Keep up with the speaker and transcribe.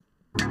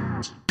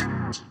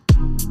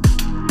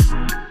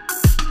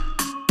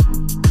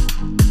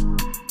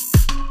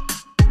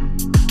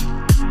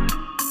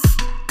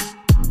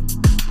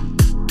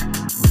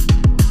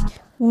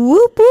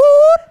Whoop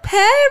whoop.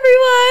 Hey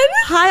everyone.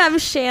 Hi, I'm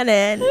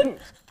Shannon.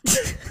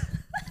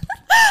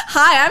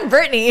 Hi, I'm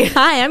Brittany.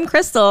 Hi, I'm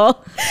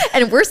Crystal.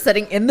 And we're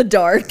sitting in the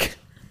dark.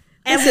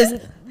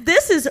 And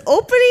this is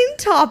opening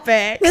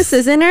topics. This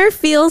is in our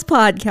feels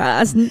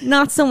podcast,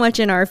 not so much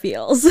in our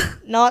feels.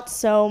 Not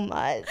so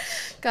much.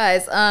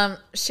 Guys,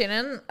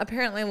 Shannon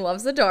apparently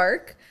loves the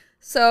dark.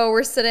 So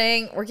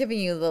we're giving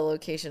you the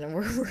location of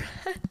where we're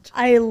at.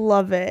 I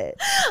love it.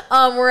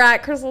 We're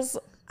at Crystal's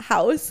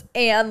house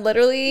and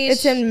literally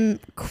It's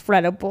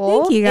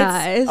incredible. Thank you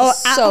guys. At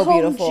so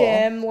home beautiful.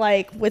 Gym,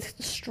 like with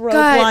strobe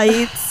God.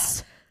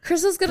 lights.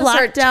 Crystal's gonna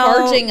start Blacked out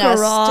charging us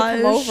to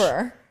come garage.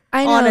 over.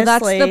 I know,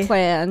 honestly. that's the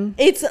plan.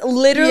 It's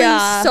literally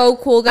Yeah. so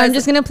cool, guys. I'm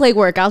just going to play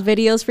workout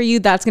videos for you.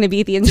 That's going to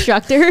be the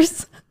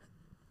instructors.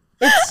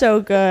 It's so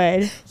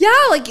good. Yeah,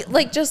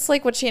 like just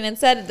like what Shannon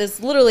said,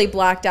 this literally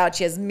blacked out.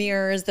 She has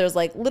mirrors. There's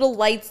like little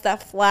lights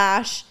that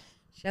flash.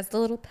 She has the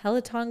little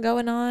Peloton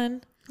going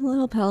on. A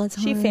little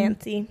Peloton. She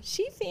fancy.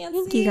 She fancy.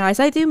 Thank you guys.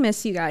 I do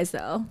miss you guys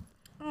though.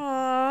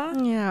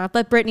 Aww. Yeah,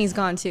 but Brittany's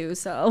gone too,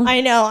 so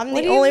I know. I'm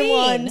What the do you only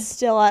mean? one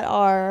still at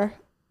our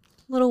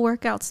little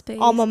workout space.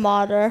 alma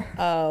mater.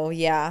 Oh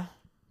yeah,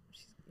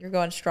 you're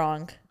going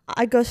strong.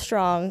 I go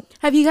strong.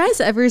 Have you guys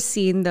ever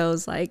seen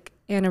those like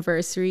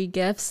anniversary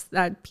gifts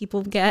that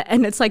people get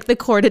and it's like the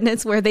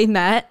coordinates where they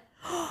met?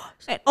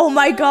 Oh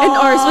my god. And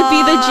ours would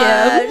be the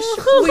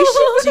gym. We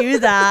should do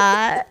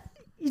that.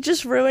 You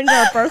just ruined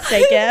our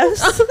birthday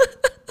gifts.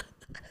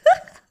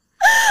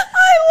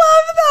 I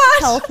love that.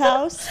 Health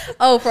house.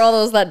 Oh, for all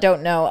those that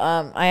don't know,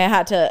 I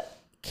had to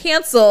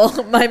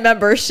cancel my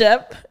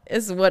membership.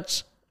 Is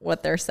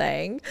what they're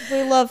saying.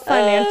 We love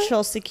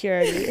financial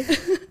security.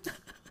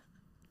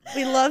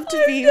 We love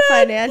to be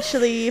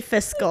financially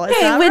fiscal. Is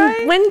Hey, that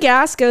right? when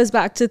gas goes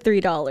back to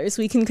 $3,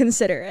 we can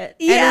consider it.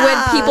 And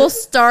when people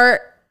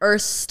start or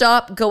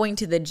stop going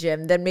to the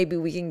gym, then maybe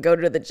we can go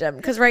to the gym.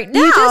 Because right now,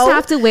 You just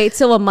have to wait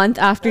till a month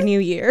after New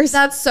Year's.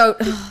 that's so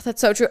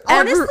true.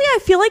 Honestly, I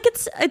feel like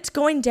it's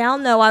going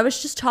down though. I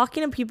was just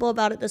talking to people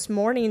about it this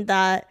morning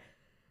that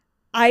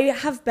I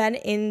have been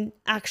in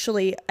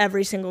actually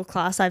every single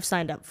class I've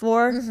signed up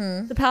for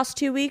the past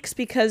 2 weeks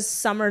because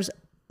summer's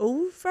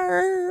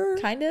over.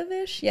 kind of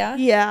ish, yeah.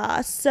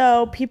 Yeah,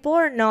 so people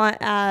are not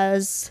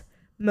as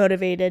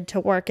motivated to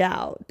work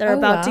out. They're Oh,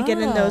 about to get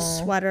in those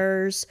wow.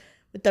 sweaters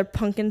with their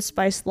pumpkin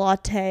spice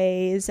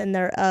lattes and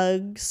their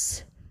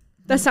Uggs.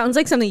 That sounds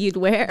like something you'd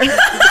wear.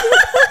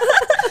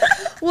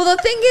 Well,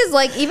 the thing is,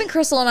 like, even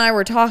Crystal and I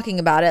were talking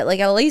about it. Like,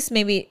 at least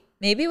maybe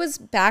it was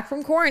back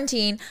from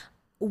quarantine.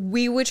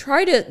 We would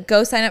try to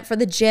go sign up for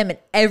the gym and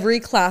every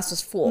class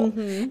was full.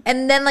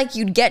 And then like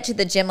you'd get to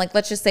the gym, like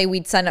let's just say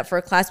we'd sign up for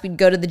a class, we'd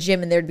go to the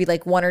gym and there'd be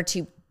like one or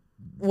two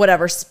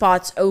whatever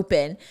spots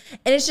open.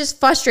 And it's just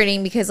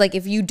frustrating because like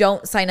if you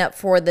don't sign up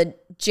for the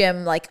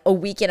gym like a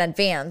week in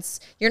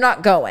advance, you're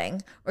not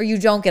going or you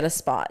don't get a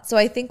spot. So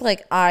I think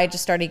like I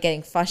just started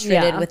getting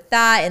frustrated Yeah. with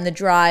that and the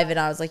drive, and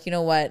I was like, you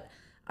know what?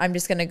 I'm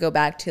just going to go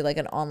back to like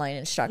an online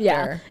instructor.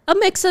 Yeah. A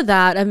mix of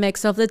that, a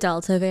mix of the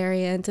Delta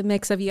variant, a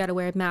mix of you got to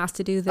wear a mask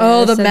to do this.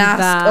 Oh, the and mask.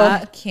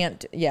 that. Oh, can't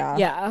do, yeah.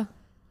 Yeah.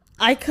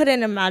 I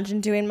couldn't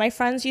imagine doing. My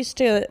friends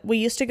we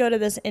used to go to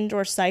this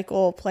indoor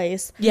cycle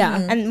place. Yeah.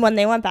 And when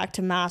they went back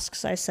to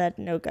masks, I said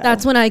no go.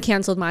 That's when I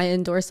canceled my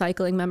indoor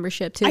cycling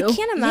membership too. I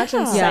can't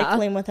imagine Yeah.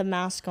 cycling with a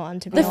mask on,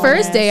 to be The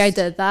first day I honest.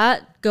 did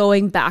that,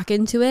 going back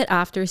into it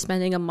after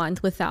spending a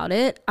month without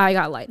it, I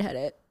got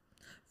lightheaded.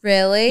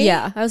 Really?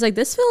 Yeah. I was like,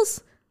 this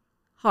feels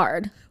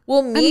hard.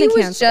 Well, me gonna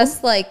was cancel.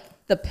 just like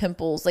the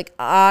pimples. Like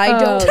I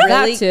don't Oh,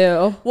 really. that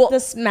too. Well,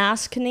 This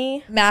mask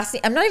knee. mask.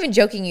 I'm not even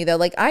joking you though.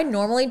 Like I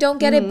normally don't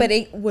get it, but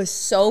it was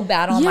so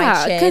bad on my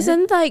Yeah, chin. because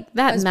then like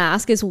that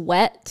mask is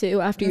wet too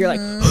after you're like,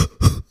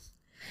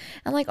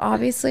 And like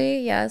obviously,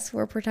 yes,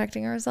 we're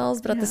protecting ourselves,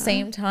 but at the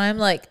same time,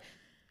 like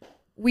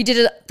we did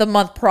it the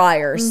month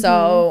prior.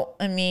 So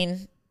I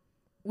mean,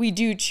 we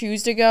do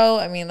choose to go.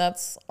 I mean,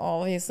 that's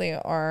obviously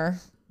our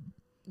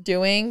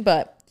doing,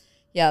 but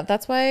yeah,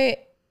 that's why.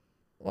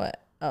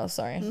 What? Oh,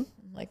 sorry. I'm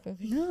like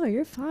moving. no,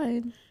 you're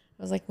fine.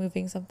 I was like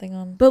moving something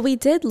on. But we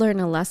did learn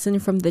a lesson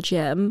from the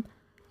gym.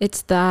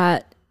 It's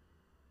that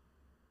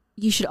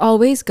you should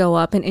always go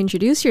up and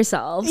introduce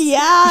yourselves.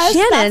 Yes,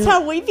 Shannon. that's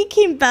how we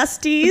became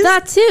besties.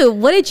 That too.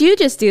 What did you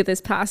just do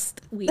this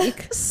past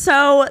week?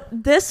 So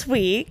this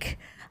week,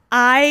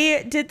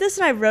 I did this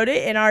and I wrote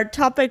it in our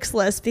topics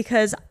list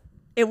because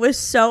it was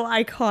so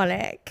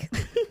iconic.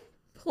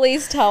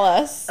 Please tell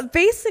us.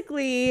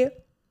 Basically,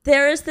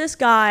 there is this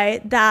guy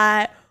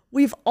that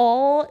we've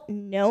all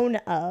known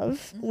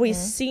of. We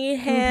see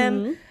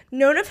him,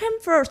 known of him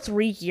for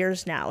 3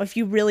 years now, if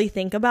you really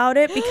think about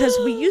it, because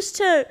we used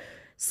to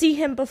see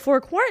him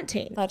before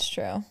quarantine. That's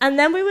true. And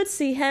then we would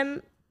see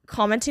him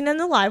commenting in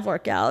the live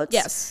workouts.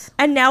 Yes.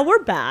 And now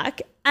we're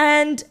back.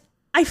 And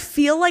I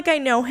feel like I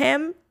know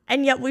him,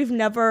 and yet we've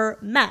never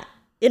met.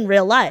 in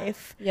real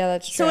life. Yeah,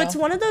 that's true. So it's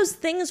one of those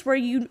things where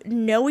you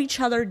know each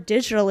other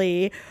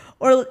digitally,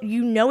 or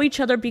you know each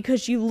other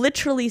because you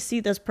literally see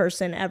this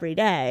person every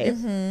day,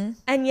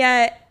 and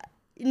yet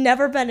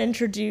never been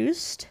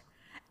introduced.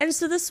 And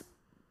so this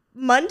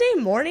Monday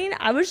morning,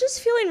 I was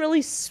just feeling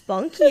really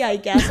spunky, I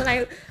guess. And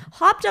I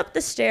hopped up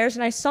the stairs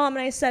and I saw him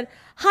and I said,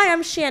 "Hi,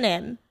 I'm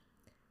Shannon."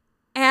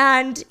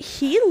 And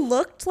he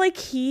looked like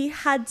he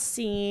had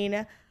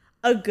seen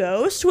a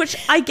ghost, which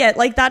I get,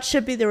 like, that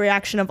should be the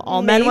reaction of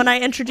all men when I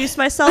introduce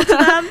myself to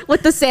them.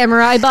 With the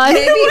samurai bun.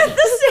 With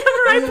the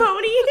samurai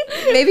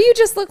pony. Maybe you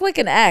just look like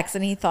an ex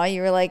and he thought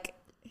you were like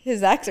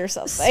his ex or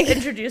something.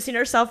 Introducing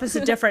herself as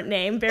a different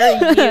name. Very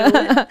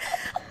you.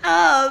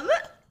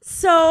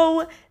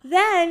 So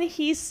then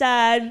he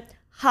said,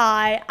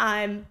 "Hi,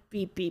 I'm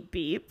beep, beep,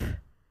 beep."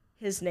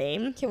 His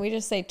name. Can we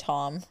just say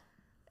Tom?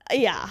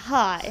 Yeah,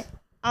 "Hi,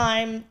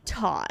 I'm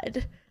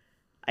Todd."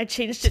 I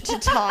changed it to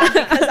Todd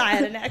because I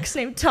had an ex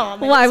named Tom.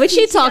 Why would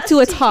she talk to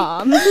a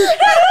Tom?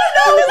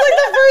 That was like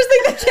the first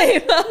thing that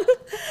came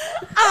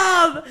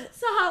up.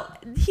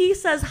 So he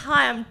says,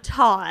 "Hi, I'm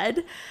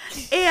Todd."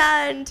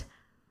 And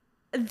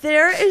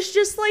there is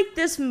just like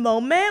this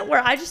moment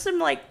where I just am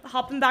like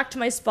hopping back to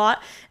my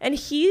spot, and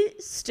he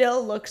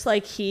still looks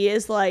like he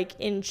is like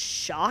in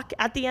shock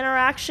at the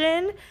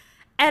interaction.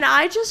 And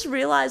I just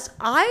realized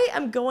I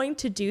am going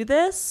to do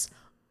this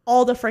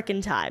all the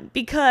freaking time,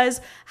 because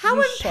how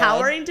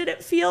empowering did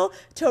it feel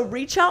to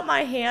reach out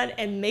my hand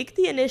and make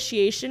the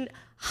initiation?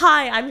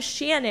 "Hi, I'm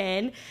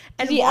Shannon."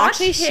 And Did he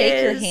actually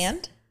shake your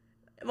hand?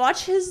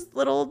 Watch his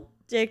little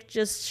dick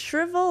just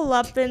shrivel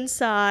up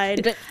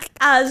inside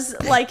as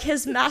like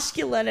his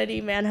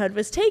masculinity, manhood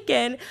was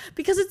taken,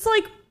 because it's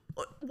like,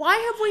 why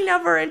have we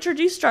never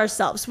introduced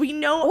ourselves? We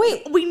know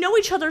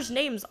each other's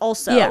names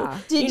also. Yeah.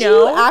 Did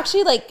you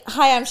actually like,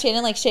 "Hi, I'm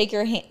Shannon," like shake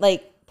your hand,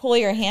 like pull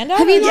your hand out?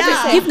 Have you Or never,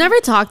 just say- you've never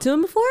talked to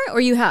him before,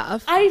 or you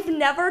have? I've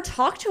never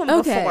talked to him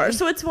Okay. before.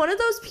 So it's one of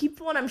those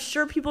people, and I'm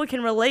sure people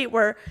can relate,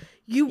 where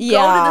you go to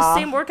the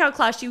same workout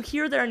class, you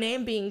hear their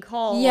name being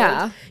called.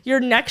 Yeah.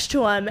 You're next to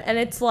them, and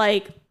it's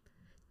like,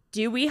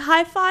 do we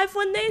high five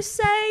when they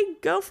say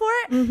go for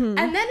it? And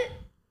then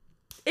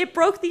it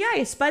broke the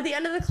ice. By the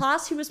end of the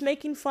class, he was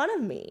making fun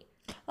of me.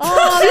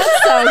 Oh,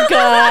 that's so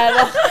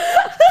good.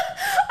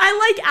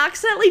 I like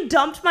accidentally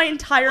dumped my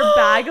entire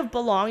bag of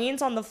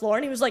belongings on the floor,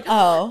 and he was like,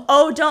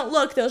 "Oh, don't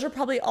look. Those are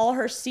probably all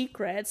her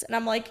secrets." And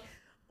I'm like,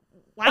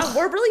 wow,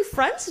 we're really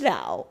friends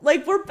now.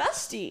 Like, we're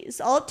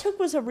besties. All it took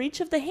was a reach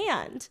of the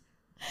hand.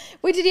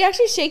 Wait, did he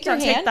actually shake your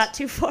Don't hand? take that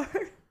too far.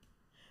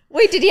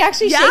 Wait, did he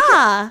actually shake your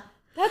Yeah.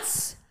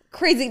 That's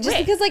crazy. Just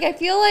because, like, I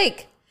feel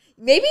like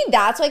maybe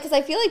that's why, because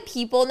I feel like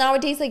people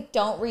nowadays, like,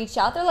 don't reach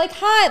out. They're like,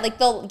 "Hi." Like,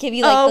 they'll give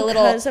you, like, the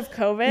little. because of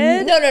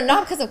COVID? No,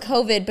 not because of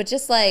COVID, but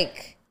just,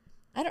 like,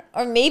 I don't,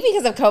 or maybe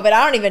because of COVID.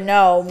 I don't even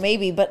know.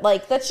 Maybe, but,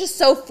 like, that's just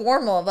so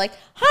formal of, like,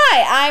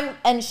 "Hi,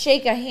 and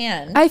shake a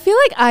hand." I feel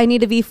like I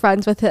need to be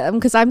friends with him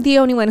because I'm the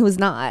only one who's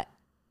not.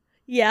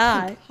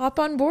 Yeah. Hop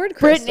on board,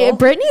 Crystal.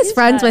 Brittany's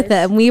friends with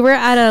guys. him. We were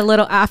at a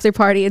little after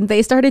party and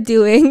they started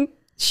doing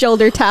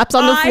shoulder taps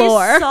on the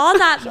floor. I saw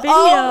that video.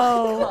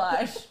 Oh,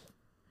 my gosh.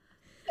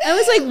 I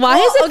was like, why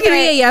is it okay.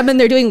 3 a.m. and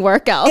they're doing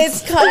workouts?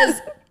 It's because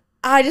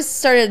I just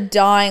started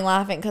dying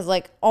laughing because,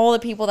 like, all the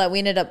people that we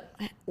ended up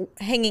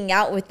hanging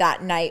out with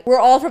that night were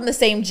all from the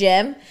same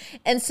gym.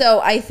 And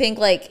so I think,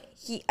 like,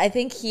 he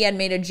had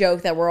made a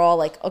joke that we're all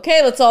like,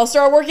 "Okay, let's all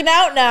start working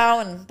out now."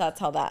 And that's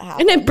how that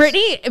happened. And then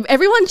Brittany,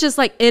 everyone's just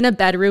like in a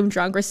bedroom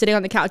drunk or sitting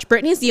on the couch.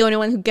 Brittany's the only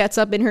one who gets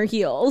up in her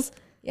heels.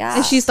 Yeah.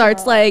 And she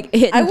starts like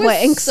hitting I was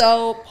planks.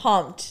 so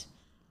pumped.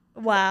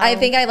 Wow. I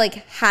think I, like,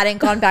 hadn't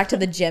gone back to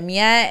the gym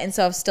yet. And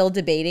so I was still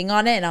debating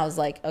on it. And I was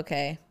like,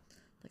 okay.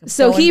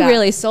 So going he back.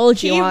 really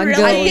sold you He on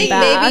really- I going think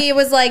back. maybe it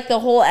was like the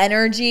whole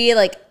energy.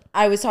 Like,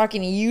 I was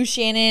talking to you,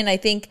 Shannon. I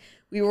think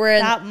we were in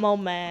that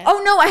moment.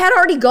 Oh no, I had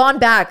already gone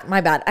back. My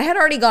bad. I had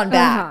already gone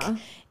back. Uh-huh.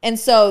 And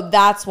so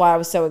that's why I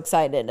was so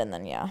excited. And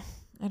then, yeah,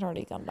 I'd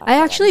already gone back. I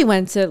actually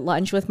went to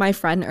lunch with my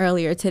friend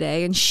earlier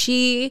today, and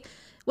she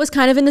was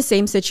kind of in the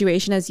same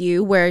situation as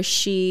you, where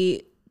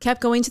she kept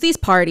going to these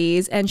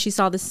parties and she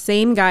saw the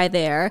same guy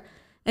there.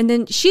 And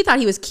then she thought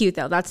he was cute,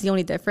 though. That's the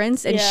only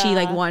difference. And she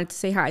like Yeah. wanted to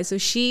say hi. So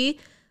she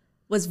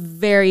was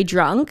very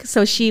drunk.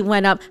 So she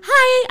went up,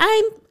 "Hi,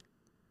 I'm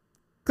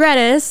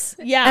Gretis."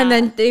 Yeah. And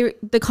then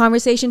the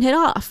conversation hit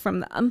off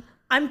from them.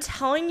 I'm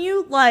telling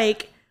you,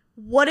 like,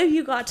 what have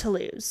you got to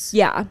lose?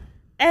 Yeah.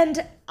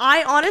 And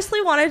I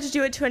honestly wanted to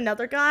do it to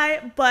another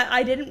guy, but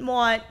I didn't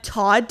want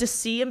Todd to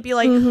see and be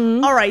like,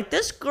 all right,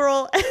 this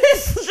girl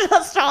is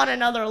just on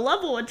another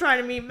level and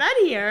trying to meet men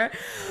here.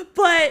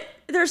 But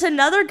there's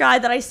another guy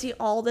that I see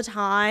all the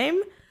time.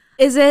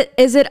 Is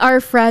it our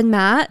friend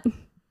Matt?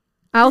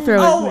 I'll throw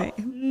Oh, it.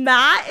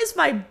 Matt is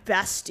my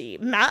bestie.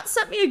 Matt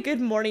sent me a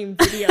good morning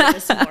video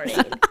this morning.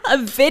 A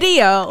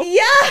video.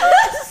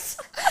 Yes.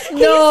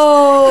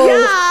 No.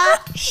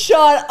 Yeah.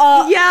 Shut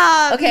up.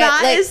 Yeah. Okay,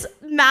 Matt like- is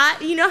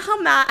Matt. You know how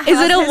Matt Is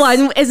has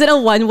it a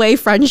his- one-way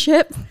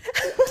friendship?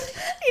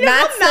 You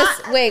talking Matt's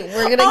about Matt. wait,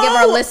 we're gonna give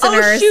our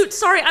listeners. Oh, shoot.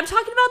 Sorry. I'm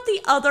talking about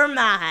the other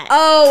Matt.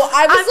 Oh,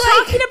 I was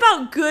I'm talking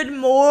about Good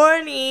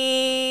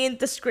Morning,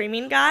 the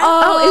screaming guy.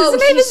 Oh,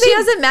 his name is she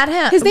hasn't met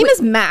him. His name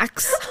is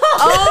Max.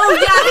 Oh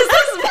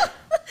yeah.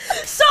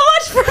 So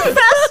much for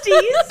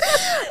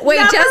besties. Wait,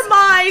 Never just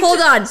mind. hold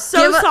on.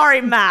 So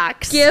sorry,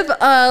 Max. Give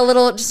a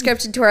little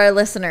description to our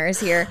listeners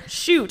here.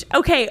 Shoot.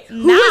 Okay,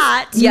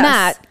 Matt.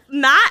 Yes.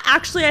 Matt,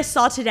 actually, I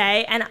saw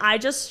today, and I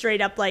just straight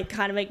up like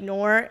kind of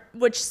ignore,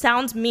 which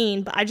sounds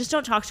mean, but I just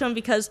don't talk to him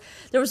because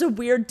there was a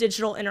weird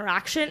digital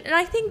interaction, and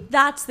I think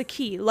that's the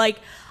key. Like,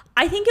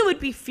 I think it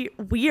would be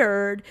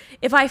weird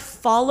if I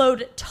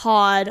followed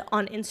Todd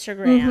on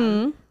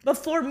Instagram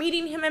before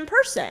meeting him in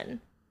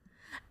person.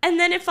 And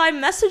then if I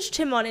messaged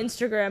him on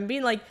Instagram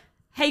being like,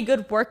 hey,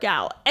 good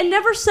workout, and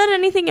never said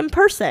anything in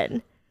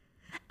person.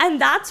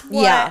 And that's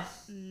what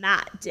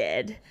Matt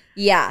did.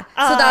 Yeah.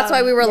 So that's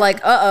why we were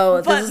like,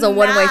 this is a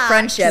one-way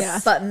friendship.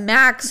 Yeah. But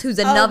Max, who's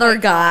another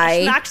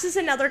guy. Max is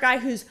another guy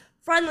who's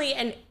friendly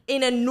and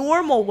in a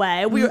normal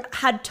way. We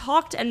had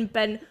talked and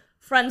been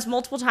friends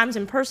multiple times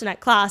in person at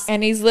class.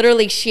 And he's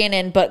literally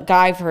Shannon, but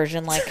guy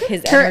version, like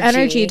his Her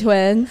energy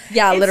twin.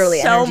 Yeah, literally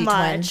It's so energy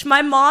much. twin.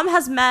 My mom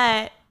has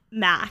met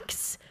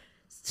Max.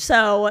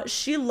 So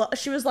she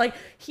was like,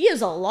 he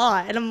is a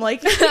lot. And I'm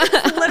like,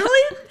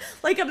 literally,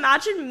 like,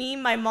 imagine me,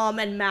 my mom,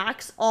 and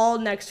Max all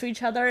next to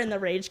each other in the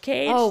rage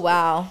cage. Oh,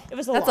 wow. It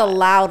was a That's lot. a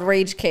loud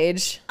rage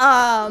cage.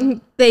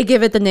 They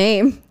give it the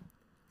name.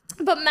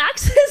 But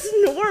Max is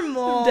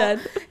normal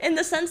Dead. in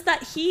the sense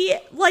that he,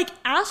 like,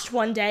 asked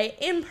one day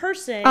in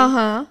person,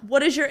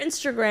 what is your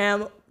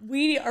Instagram?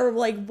 We are,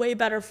 like, way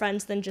better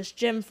friends than just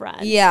gym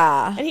friends.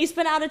 Yeah. And he's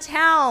been out of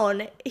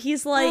town.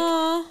 He's,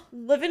 like,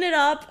 living it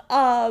up,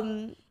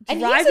 he's a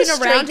driving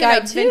straight around guy,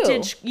 in a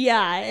vintage,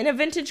 in a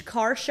vintage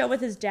car show with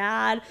his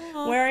dad,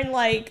 wearing,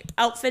 like,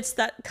 outfits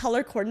that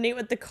color coordinate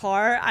with the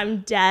car.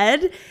 I'm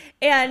dead.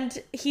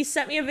 And he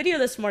sent me a video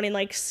this morning,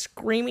 like,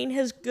 screaming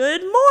his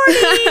good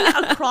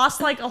morning across,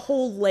 like, a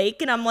whole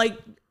lake. And I'm like,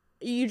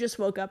 you just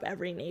woke up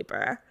every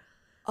neighbor.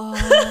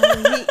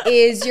 Oh,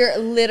 he is your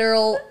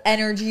literal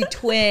energy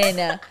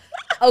twin.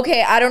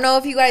 Okay, I don't know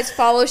if you guys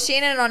follow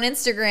Shannon on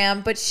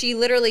Instagram, but she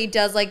literally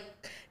does like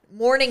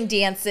morning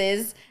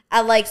dances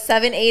at like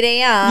 7, 8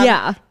 a.m.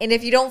 Yeah. And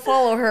if you don't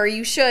follow her,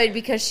 you should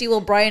because she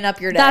will brighten up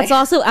your day. That's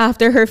also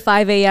after her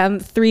 5 a.m.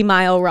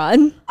 3-mile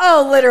run.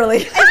 Oh, literally.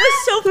 It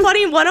was so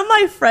funny. One of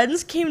my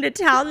friends came to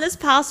town this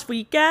past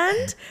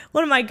weekend,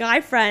 one of my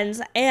guy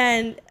friends,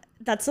 and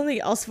that's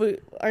something else we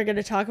are going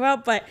to talk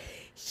about, but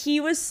he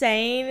was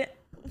saying,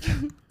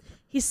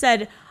 he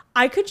said,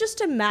 I could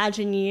just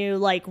imagine you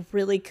like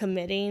really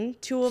committing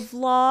to a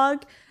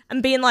vlog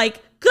and being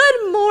like,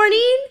 good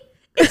morning.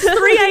 It's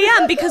 3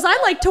 a.m. because I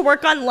like to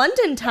work on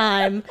London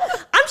time.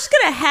 I'm just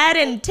going to head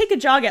and take a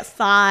jog at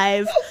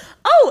 5.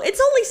 Oh, it's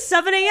only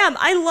 7 a.m.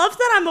 I love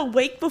that I'm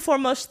awake before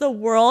most of the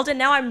world, and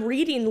now I'm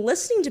reading,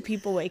 listening to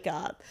people wake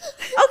up.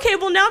 Okay,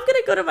 well, now I'm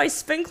going to go to my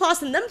spin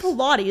class and then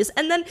Pilates,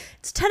 and then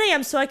it's 10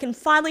 a.m. so I can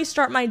finally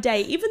start my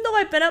day, even though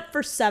I've been up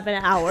for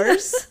 7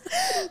 hours.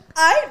 Did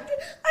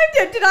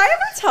I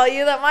ever tell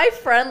you that my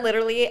friend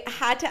literally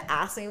had to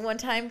ask me one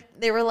time,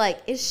 they were like,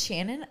 is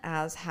Shannon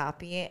as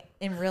happy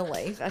in real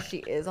life as she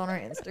is on her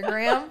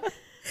Instagram?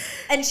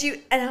 And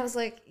I was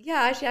like,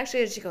 yeah, she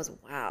actually is. She goes,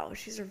 wow,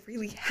 she's a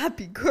really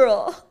happy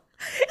girl.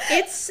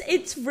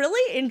 It's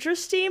really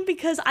interesting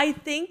because I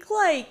think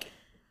like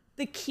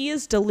the key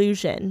is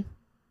delusion.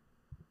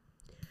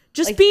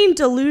 Just Like, being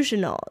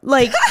delusional.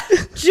 Like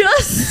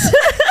just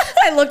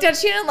I looked at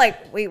Shannon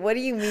like, wait, what do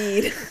you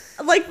mean?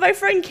 like my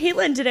friend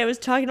Caitlin today was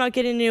talking about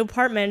getting a new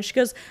apartment. She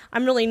goes,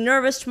 I'm really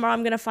nervous. Tomorrow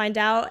I'm going to find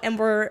out. And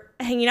we're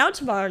hanging out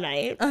tomorrow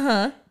night.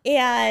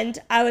 And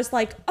I was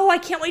like, oh, I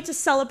can't wait to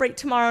celebrate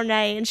tomorrow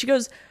night. And she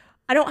goes,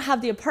 I don't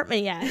have the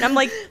apartment yet. And I'm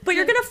like, but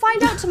you're going to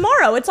find out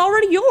tomorrow. It's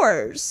already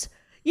yours.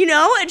 You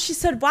know? And she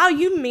said, wow,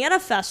 you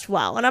manifest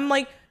well. And I'm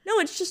like, no,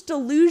 it's just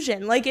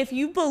delusion. Like if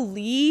you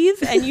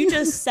believe and you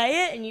just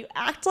say it and you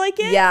act like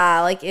it.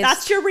 Yeah, like it's,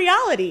 That's your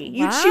reality.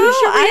 You Wow, choose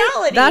your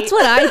reality. That's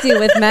what I do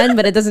with men,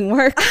 but it doesn't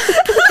work.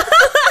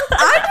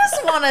 I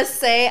just want to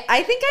say,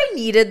 I think I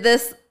needed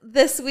this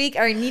week,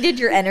 or I needed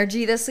your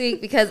energy this week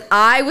because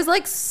I was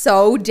like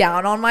so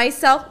down on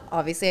myself.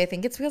 Obviously, I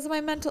think it's because of my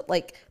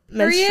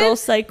menstrual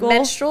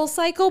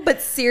cycle.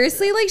 But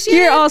seriously, like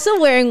You're also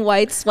wearing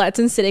white sweats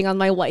and sitting on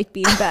my white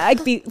bean bag.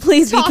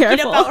 Please be talking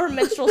careful. about her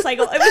menstrual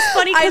cycle. It was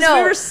funny I because know.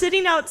 we were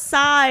sitting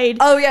outside.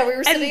 Oh yeah, we were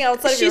and sitting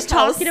outside. She's of your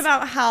house. talking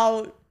about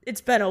how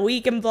it's been a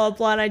week and blah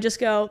blah. And I just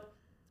go,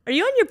 "Are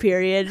you on your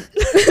period?"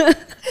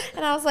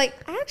 And I was like,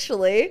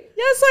 actually,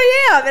 yes,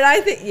 I am. And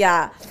I think,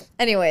 yeah.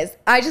 Anyways,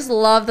 I just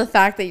love the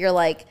fact that you're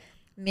like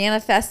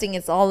manifesting.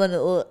 It's all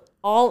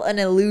an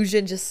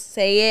illusion. Just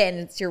say it, and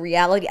it's your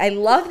reality. I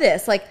love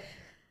this. Like,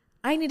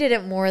 I needed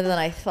it more than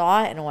I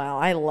thought, and wow,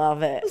 I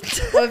love it.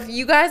 So if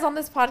you guys on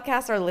this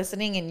podcast are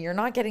listening and you're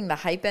not getting the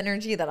hype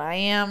energy that I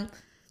am,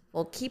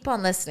 well, keep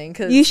on listening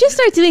because You should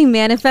start doing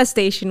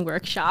manifestation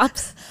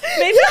workshops.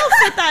 Maybe I'll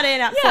fit that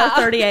in at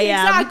 4:30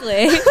 a.m.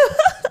 Exactly.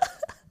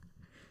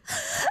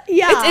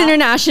 Yeah. It's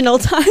international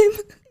time.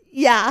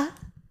 Yeah.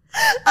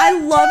 I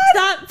loved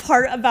that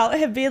part about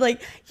him being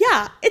like,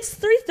 yeah, it's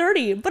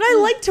 3:30, but I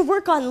like to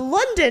work on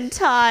London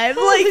time.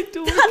 Like,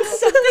 that's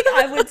something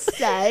I would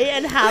say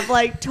and have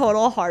like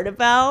total heart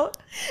about.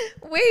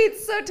 Wait,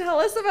 so tell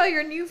us about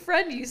your new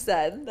friend you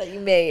said that you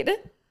made.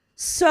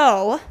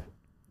 So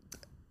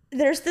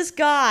there's this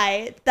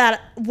guy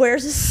that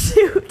wears a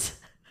suit.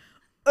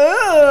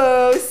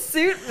 Oh,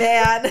 suit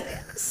man.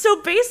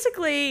 So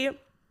basically,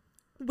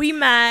 we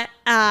met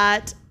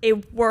at a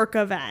work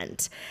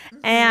event,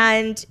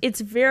 and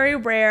it's very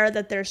rare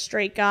that there's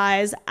straight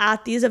guys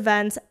at these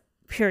events,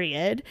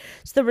 period.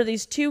 So there were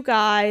these two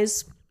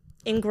guys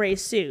in gray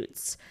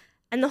suits.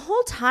 And the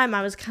whole time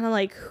I was kind of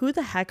like, who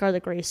the heck are the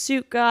gray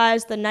suit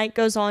guys? The night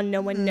goes on,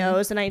 no one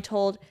knows. And I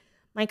told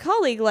my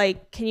colleague,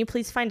 like, can you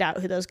please find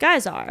out who those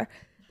guys are?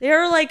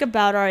 They're like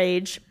about our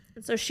age.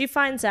 And so she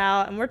finds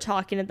out, and we're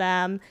talking to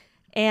them.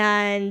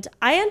 And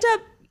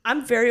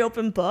I'm very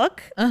open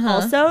book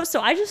also. So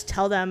I just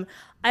tell them,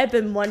 I've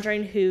been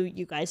wondering who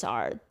you guys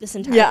are this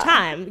entire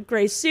time.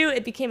 Gray suit,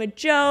 it became a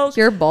joke.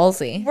 You're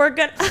ballsy. We're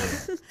gonna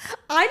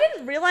I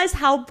didn't realize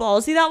how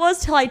ballsy that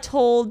was till I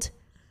told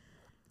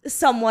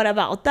someone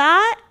about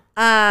that.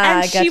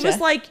 And she was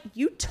like,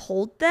 you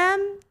told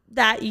them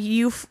that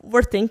you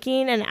were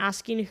thinking and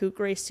asking who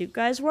gray suit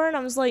guys were? And I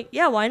was like,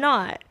 yeah, why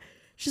not?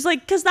 She's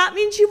like, because that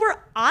means you were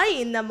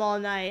eyeing them all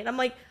night. And I'm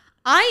like,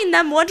 eyeing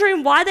them,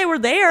 wondering why they were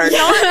there. Like,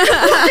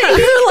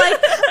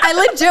 I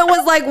legit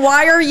was like,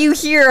 why are you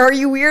here? Are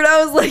you weird?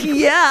 I was like,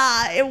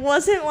 yeah, it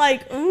wasn't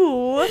like,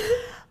 ooh.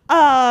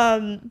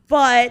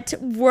 But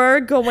we're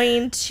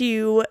going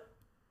to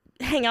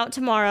hang out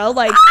tomorrow,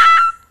 like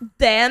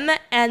them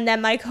and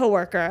then my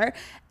coworker.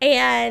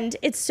 And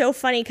it's so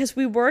funny because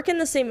we work in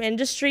the same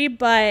industry,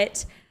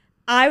 but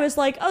I was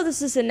like, oh,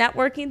 this is a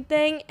networking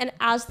thing. And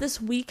as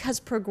this week has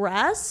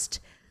progressed,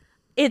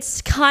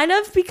 it's kind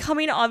of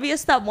becoming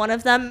obvious that one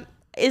of them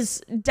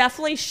is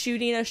definitely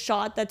shooting a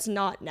shot that's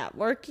not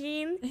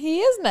networking. he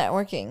is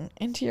networking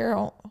into your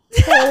whole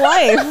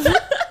life. Into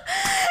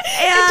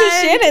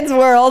And Shannon's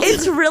world.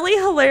 it's really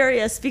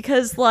hilarious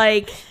because,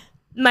 like,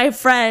 my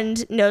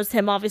friend knows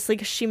him, obviously,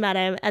 because she met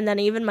him. And then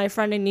even my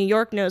friend in New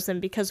York knows him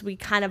because we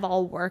kind of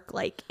all work,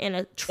 like, in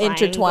a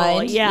triangle.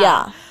 Intertwined.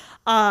 Yeah.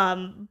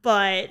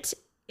 But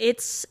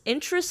it's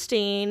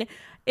interesting.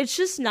 It's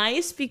just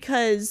nice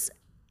because,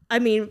 I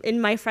mean, in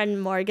my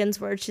friend Morgan's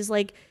words, she's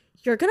like,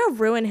 you're going to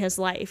ruin his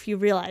life. You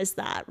realize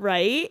that,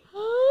 right?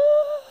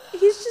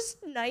 He's just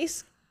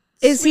nice.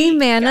 Is he sweet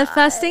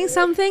manifesting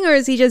something, or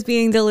is he just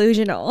being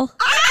delusional?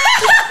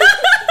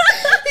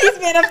 He's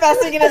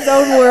manifesting in his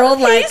own world,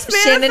 like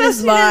He's Shannon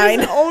is manifesting in mine.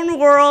 his own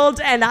world,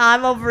 and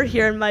I'm over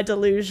here in my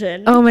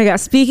delusion. Oh my god!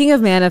 Speaking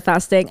of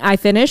manifesting, I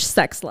finished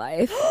Sex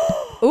Life.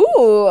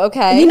 Ooh,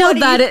 okay. You know What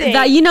do you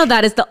think?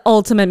 that is the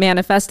ultimate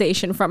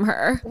manifestation from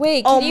her.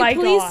 Wait, Oh can my you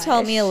please gosh.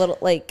 tell me a little,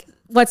 like,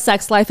 What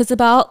Sex Life is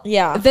about?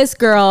 Yeah.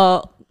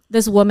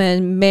 This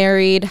woman,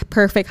 married,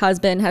 perfect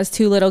husband, has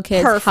 2 little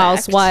kids, Perfect.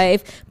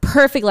 housewife,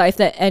 perfect life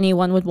that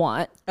anyone would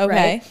want.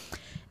 Okay. Right?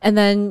 And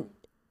then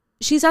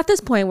she's at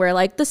this point where,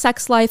 like, the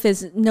sex life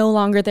is no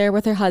longer there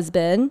with her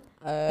husband.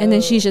 And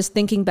then she's just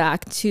thinking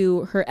back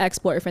to her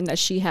ex-boyfriend that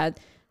she had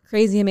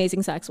crazy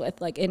amazing sex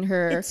with, like in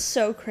her, It's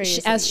so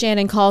crazy. as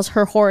Shannon calls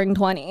her whoring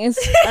 20s.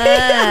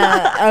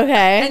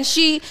 Okay. And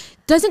she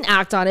doesn't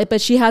act on it, but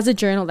she has a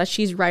journal that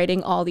she's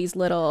writing all these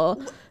little,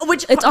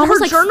 Which it's almost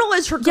her like- journal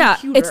is her yeah,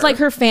 computer. it's like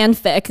her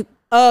fanfic.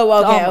 Oh,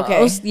 okay, okay.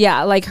 Almost.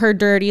 Yeah, like her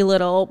dirty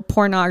little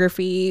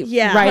pornography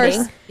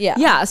writing.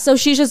 Yeah. So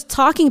she's just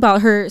talking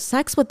about her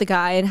sex with the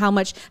guy and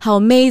how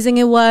amazing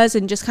it was,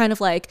 and just kind of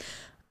like,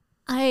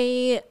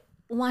 I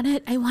want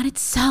it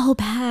so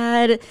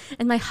bad,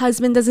 and my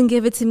husband doesn't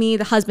give it to me.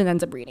 The husband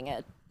ends up reading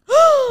it.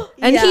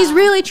 And Yeah. he's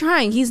really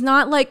trying. He's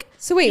not like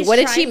So wait, He's what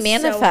did she trying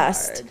so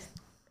manifest? hard.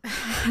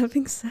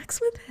 having sex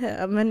with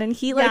him, and then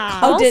he like Yeah.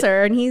 calls Oh, did-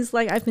 her and he's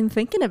like, I've been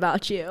thinking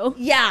about you.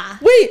 Yeah.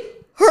 Wait,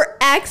 her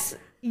ex.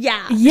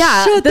 Yeah.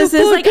 Yeah, Shut this the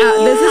is fuck like up.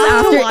 this is I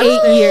have to after watch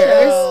 8 this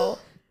years. show.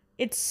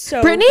 It's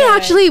so Brittany good.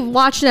 actually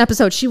watched an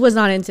episode. She was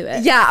not into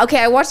it. Yeah, okay.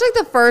 I watched like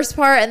the first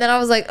part, and then I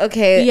was like,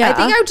 okay. Yeah. I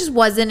think I just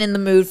wasn't in the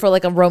mood for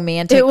like a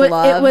romantic It was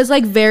love.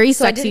 like very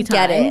so I sexy didn't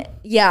time. get it.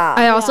 Yeah,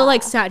 I also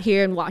like sat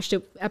here and watched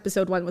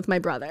episode 1 with my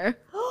brother.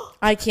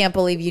 I can't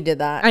believe you did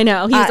that. I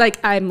know. He was like,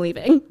 I'm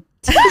leaving.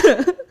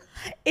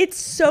 It's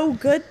so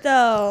good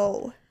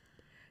though.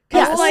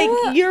 Cause Yes.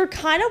 like you're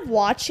kind of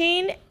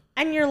watching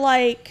and you're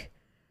like,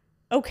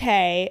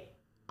 okay,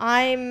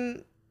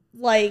 I'm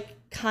like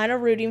kind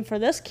of rooting for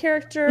this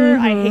character.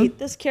 I hate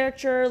this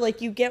character.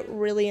 Like you get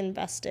really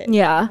invested.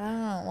 Yeah.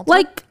 Oh, well,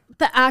 Like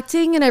the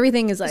acting and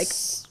everything is like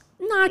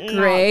not Not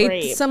great.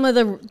 great. Some of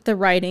the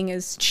writing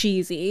is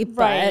cheesy,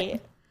 but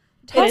Right.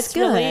 And That's it's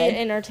really good.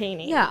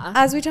 entertaining. yeah.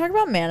 as we talk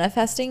about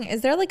manifesting,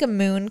 is there like a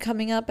moon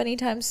coming up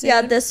anytime soon?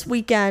 Yeah, this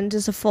weekend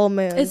is a full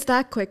moon. It's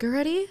that quick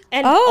already?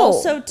 And Oh,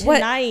 also what-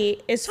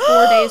 tonight is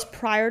 4 days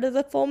prior to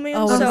the full moon.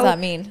 Oh, what so does that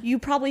mean? You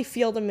probably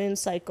feel the moon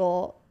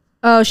cycle.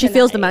 Oh, she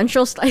feels the Tonight.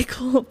 menstrual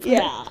cycle.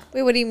 Yeah.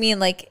 Wait, what do you mean?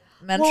 Like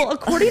Well,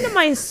 according to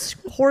my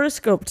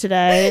horoscope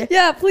today,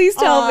 yeah, please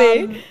tell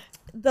me.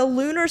 the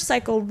lunar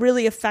cycle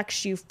really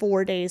affects you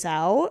 4 days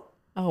out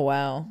Oh,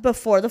 wow.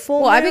 before the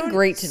full Well, moon. I've been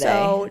great today.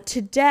 So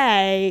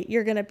today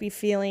you're going to be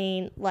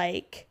feeling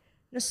like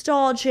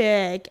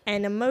nostalgic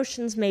and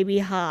emotions may be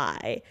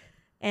high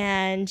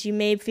and you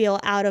may feel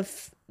out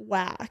of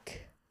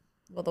whack.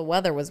 Well, the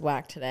weather was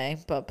whack today,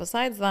 but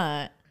besides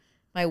that,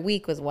 my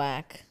week was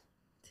whack.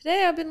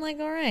 Today I've been like,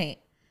 all right.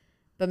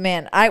 But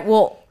man,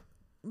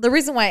 the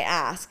reason why I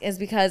ask is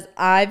because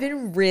I've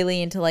been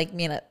really into like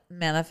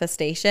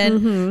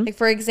manifestation. Like,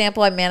 for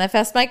example, I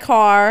manifest my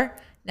car.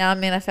 Now I'm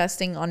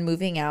manifesting on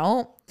moving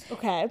out.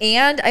 Okay.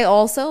 And I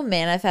also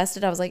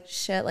manifested, I was like,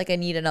 shit, like I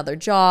need another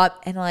job.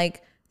 And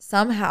like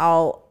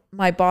somehow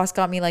my boss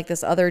got me like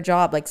this other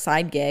job, like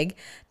side gig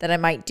that I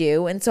might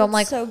do. And so I'm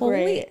like, so holy,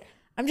 great.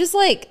 I'm just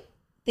like,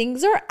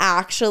 things are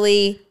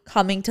actually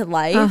coming to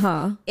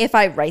life if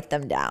I write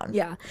them down.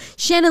 Yeah.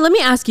 Shannon, let me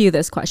ask you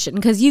this question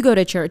because you go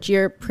to church.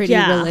 You're pretty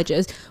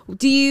religious.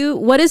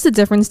 What is the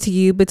difference to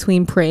you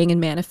between praying and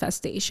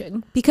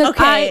manifestation? Because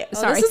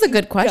this is a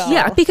good question.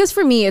 Yeah, because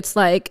for me, it's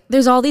like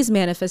there's all these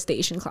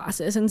manifestation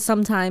classes. And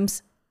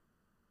sometimes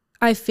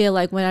I feel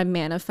like when I'm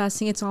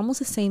manifesting, it's almost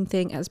the same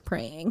thing as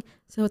praying.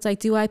 So it's like,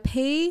 do I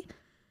pay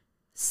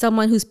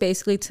someone who's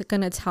basically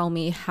going to tell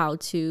me how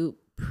to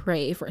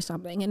pray for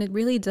something, and it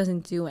really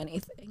doesn't do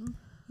anything,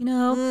 you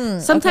know?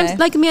 Sometimes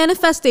like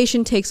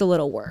manifestation takes a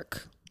little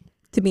work,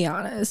 to be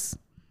honest.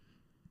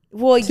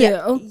 Well,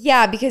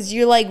 yeah, because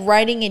you're like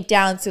writing it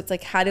down, so it's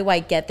like, how do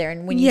I get there?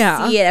 And when you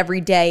see it every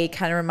day, it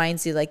kind of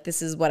reminds you like,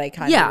 this is what I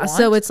kind of want.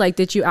 So it's like,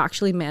 did you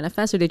actually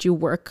manifest or did you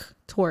work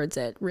towards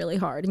it really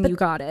hard and you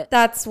got it?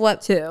 That's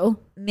what too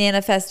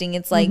manifesting.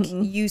 It's like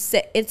you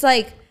say, it's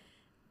like,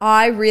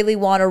 I really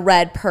want a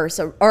red purse,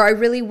 or I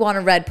really want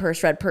a red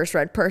purse,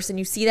 and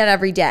you see that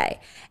every day.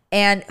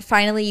 And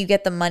finally you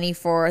get the money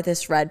for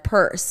this red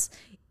purse.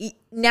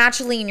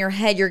 Naturally in your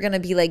head, you're going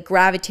to be like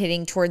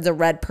gravitating towards a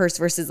red purse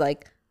versus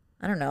like,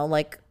 I don't know,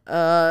 like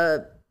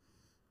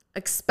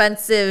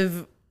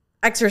expensive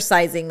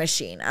exercising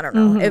machine. I don't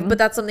know. But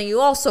that's something you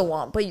also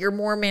want, but you're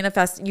more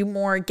you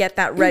more get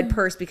that red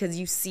purse because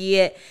you see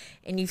it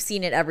and you've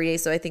seen it every day.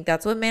 So I think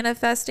that's what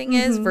manifesting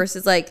is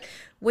versus like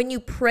when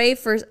you pray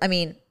for, I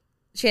mean,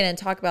 Shannon,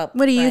 talk about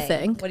what do you praying.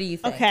 think? What do you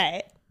think?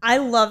 Okay. I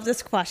love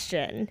this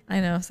question. I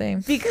know, same.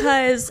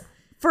 Because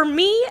for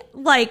me,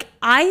 like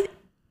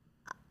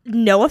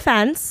no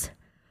offense,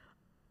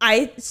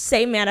 I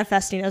say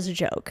manifesting as a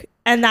joke.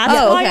 And that's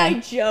why I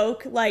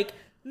joke like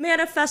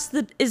manifest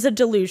is a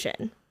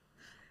delusion.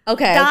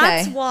 Okay.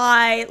 That's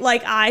why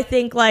like I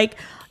think like,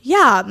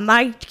 yeah,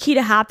 my key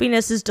to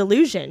happiness is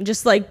delusion.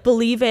 Just like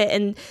believe it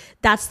and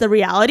that's the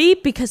reality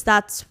because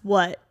that's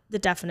what the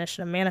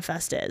definition of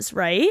manifest is,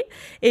 right?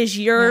 Is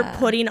you're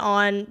putting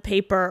on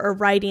paper or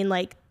writing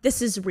like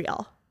this is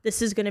real.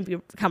 This is going to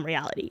become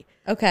reality.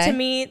 Okay. To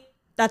me,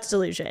 that's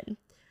delusion.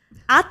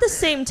 At the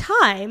same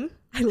time,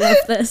 I love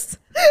this.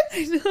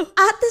 I know.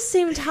 At the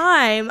same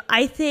time,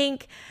 I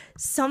think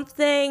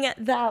something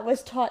that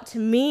was taught to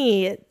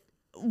me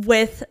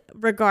with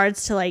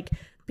regards to like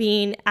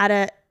being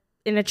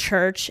in a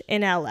church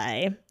in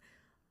LA,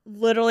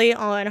 literally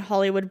on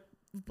Hollywood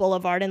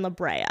Boulevard in La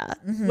Brea,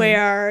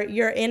 where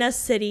you're in a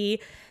city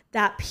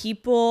that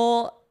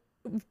people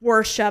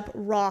worship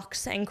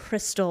rocks and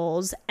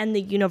crystals and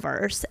the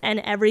universe, and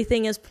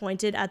everything is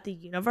pointed at the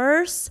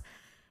universe.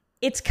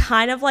 It's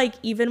kind of like,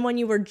 even when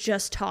you were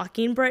just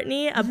talking,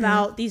 Brittany,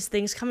 about these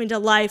things coming to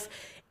life,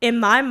 in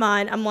my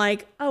mind, I'm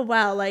like, oh,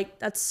 wow, like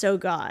that's so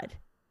God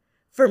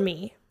for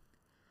me.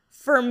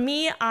 For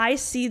me, I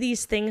see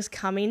these things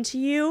coming to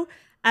you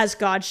as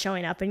God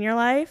showing up in your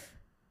life.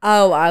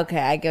 Oh,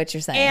 okay. I get what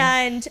you're saying.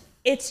 And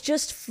it's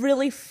just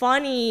really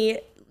funny.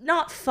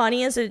 Not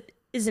funny as it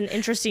is an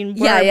interesting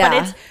word, but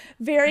it's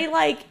very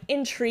like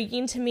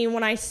intriguing to me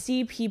when I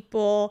see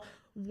people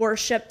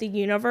worship the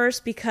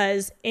universe,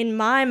 because in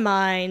my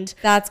mind,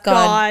 that's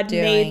God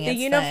made the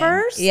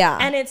universe. Thing. Yeah.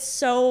 And it's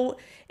so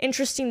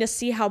interesting to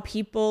see how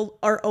people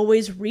are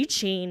always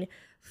reaching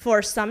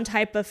for some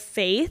type of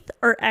faith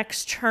or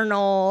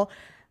external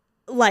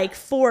like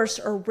force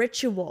or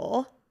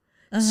ritual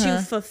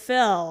to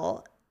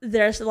fulfill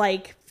their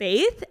like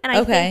faith. And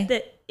I think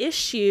the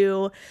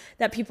issue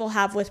that people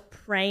have with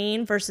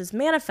praying versus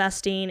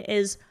manifesting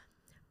is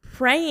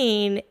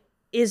praying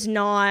is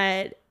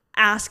not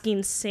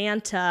asking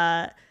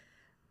Santa,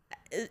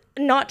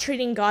 not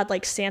treating God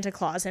like Santa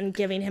Claus and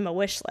giving him a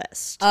wish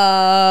list.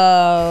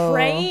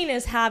 Praying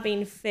is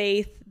having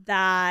faith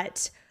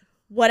that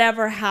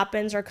whatever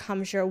happens or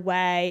comes your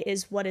way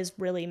is what is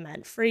really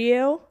meant for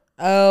you.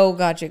 Oh,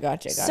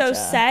 gotcha. So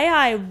say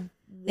I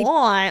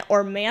want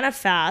or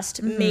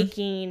manifest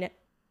making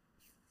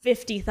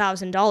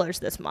 $50,000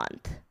 this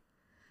month.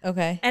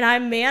 Okay. And I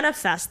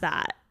manifest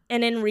that.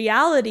 And in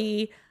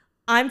reality,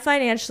 I'm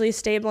financially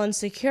stable and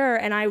secure,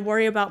 and I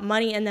worry about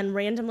money, and then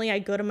randomly I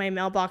go to my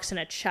mailbox and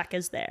a check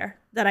is there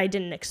that I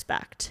didn't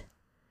expect.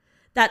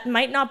 That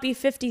might not be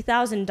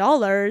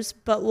 $50,000,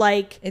 but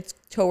like it's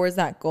towards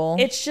that goal.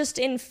 It's just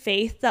in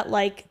faith that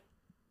like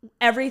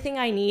everything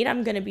I need,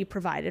 I'm going to be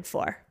provided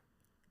for.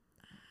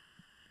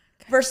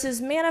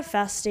 Versus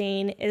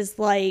manifesting is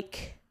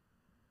like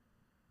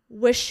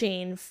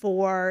wishing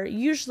for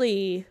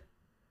usually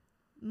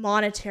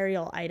monetary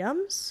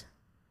items.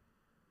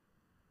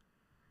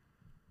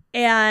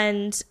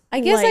 And I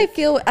guess I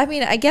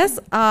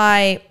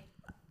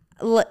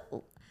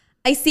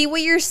see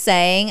what you're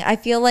saying. I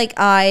feel like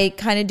I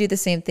kind of do the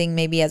same thing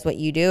maybe as what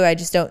you do. I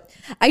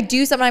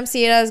do sometimes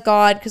see it as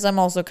God because I'm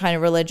also kind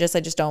of religious. I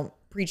just don't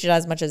preach it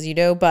as much as you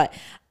do. But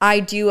I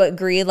do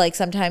agree. Like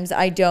sometimes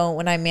I don't,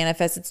 when I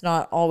manifest, it's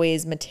not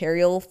always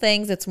material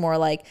things. It's more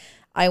like,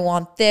 I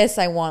want this.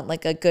 I want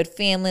like a good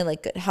family,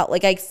 like good health.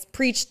 Like I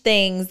preach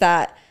things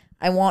that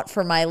I want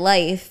for my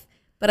life,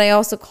 but I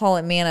also call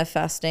it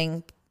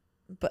manifesting.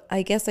 But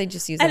I guess I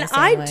just use it the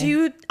same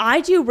way.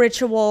 I do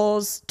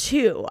rituals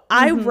too.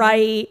 I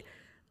write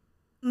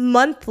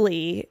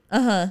monthly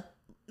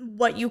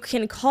what you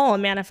can call a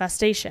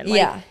manifestation.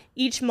 Like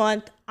each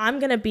month I'm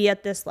going to be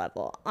at this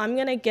level. I'm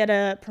going to get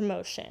a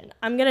promotion.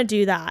 I'm going to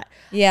do that.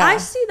 Yeah. I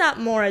see that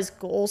more as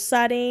goal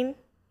setting.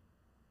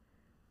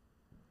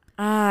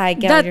 I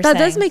get what you're that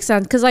saying. does make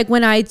sense because like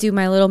when I do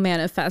my little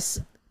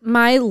manifest,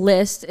 my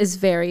list is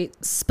very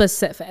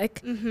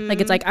specific. Like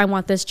it's like, I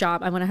want this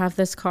job. I want to have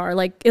this car.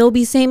 Like it'll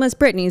be same as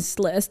Brittany's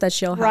list that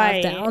she'll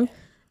have down.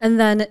 And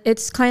then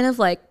it's kind of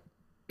like,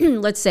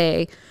 let's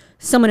say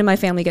someone in my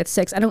family gets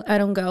sick. I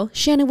don't go,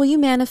 Shannon, will you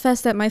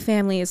manifest that my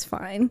family is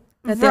fine?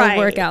 That they'll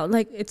work out.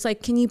 Like, it's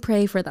like, can you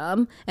pray for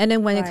them? And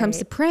then when it comes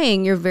to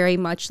praying, you're very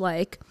much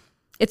like,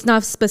 it's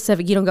not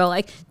specific. You don't go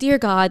like, dear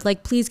God,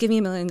 like, please give me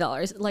 $1 million.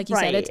 Like you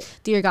said, it's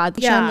dear God,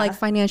 but I'm like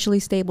financially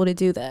stable to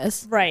do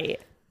this. Right.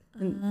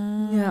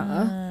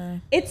 Yeah.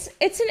 It's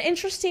an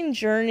interesting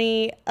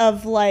journey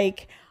of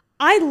like,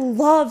 I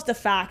love the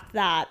fact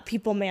that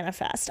people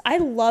manifest. I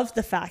love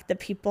the fact that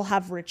people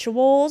have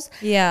rituals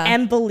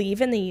and believe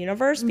in the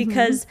universe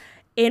because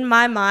in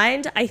my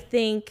mind, I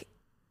think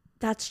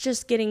that's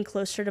just getting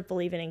closer to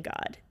believing in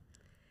God.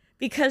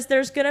 Because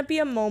there's going to be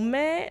a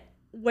moment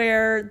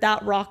where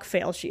that rock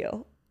fails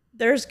you.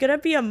 There's going to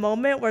be a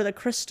moment where the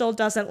crystal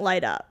doesn't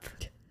light up.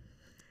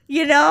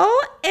 You know?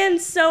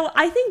 And so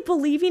I think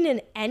believing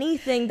in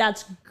anything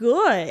that's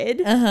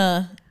good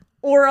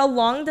or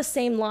along the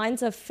same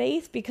lines of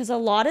faith, because a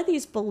lot of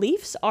these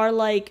beliefs are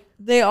like,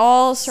 they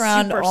all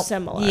surround super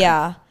similar.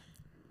 Yeah.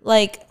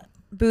 Like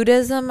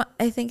Buddhism,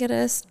 I think it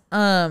is.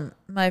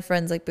 My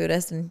friend's like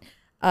Buddhist and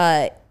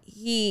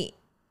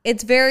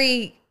it's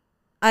very,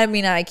 I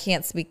mean, I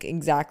can't speak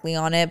exactly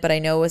on it, but I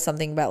know it was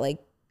something about like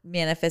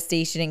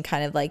manifestation and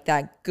kind of like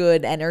that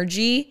good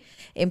energy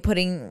and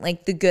putting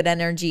like the good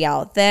energy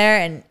out there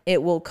and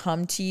it will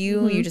come to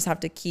you. You just have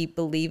to keep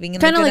believing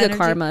in kind the good of like energy.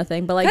 A karma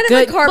thing, but like kind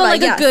good of karma,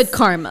 but like a good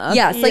karma.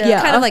 Yes, like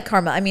kind of like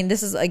karma. I mean,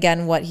 this is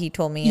again what he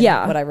told me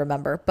and what I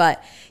remember.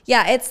 But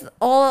yeah, it's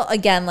all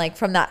again like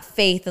from that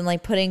faith and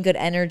like putting good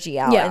energy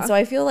out. And so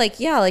I feel like,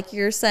 like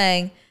you're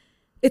saying,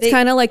 it's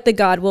kind of like the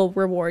God will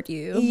reward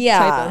you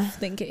type of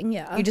thinking.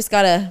 Yeah. You just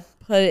got to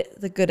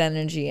put the good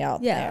energy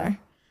out there.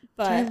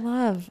 But I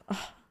love.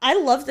 I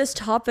love this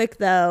topic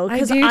though,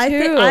 because I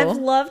do too. I've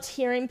loved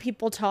hearing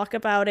people talk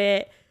about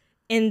it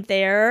in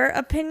their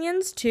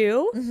opinions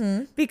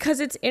too,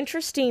 because it's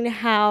interesting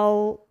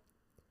how,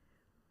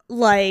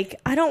 like,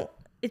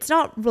 it's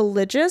not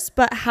religious,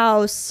 but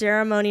how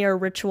ceremony or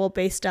ritual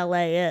based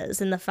LA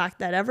is, and the fact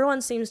that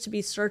everyone seems to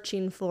be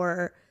searching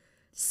for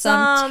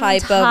some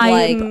type of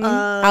like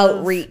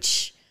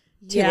outreach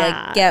to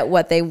like get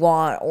what they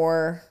want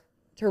or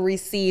to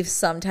receive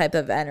some type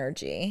of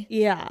energy.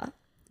 Yeah.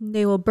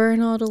 They will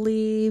burn all the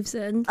leaves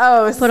and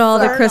put all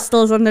the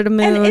crystals under the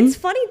moon. And it's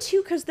funny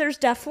too, because there's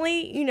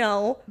definitely,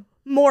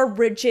 more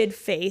rigid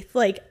faith.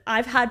 Like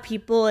I've had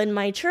people in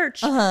my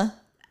church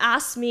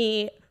ask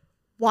me,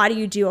 why do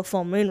you do a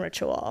full moon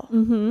ritual?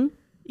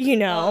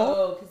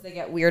 Because they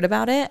get weird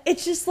about it.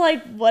 It's just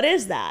like, what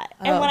is that?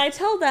 And when I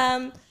tell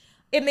them,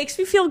 it makes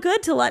me feel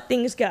good to let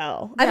things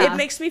go. It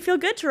makes me feel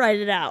good to write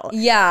it out.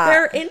 Yeah.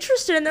 They're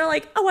interested and they're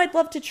like, oh, I'd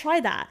love to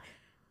try that.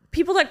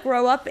 People that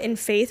grow up in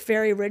faith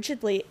very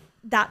rigidly,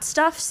 that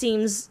stuff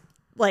seems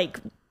like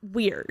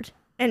weird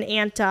and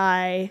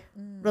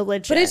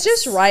anti-religious. But it's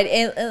just right.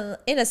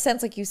 In a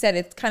sense, like you said,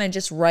 it's kind of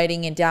just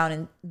writing it down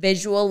and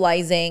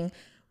visualizing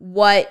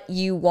what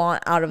you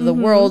want out of the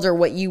world or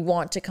what you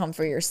want to come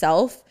for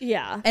yourself.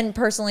 Yeah. And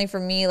personally for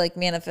me, like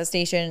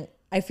manifestation,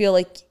 I feel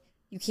like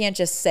you can't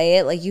just say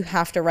it. Like you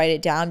have to write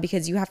it down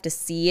because you have to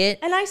see it.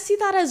 And I see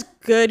that as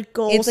good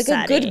goal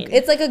setting.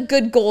 It's like a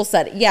good goal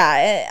set.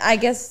 Yeah, I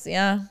guess.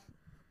 Yeah.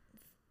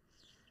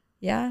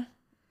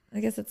 I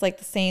guess it's like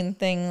the same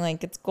thing.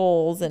 Like it's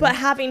goals, but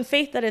having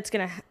faith that it's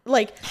gonna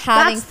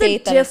having that's the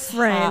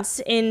difference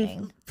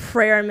in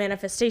prayer and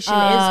manifestation.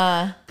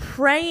 Is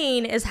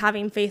praying is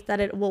having faith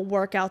that it will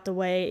work out the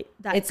way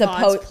that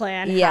God's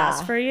plan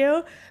has for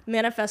you.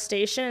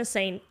 Manifestation is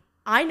saying,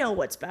 I know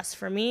what's best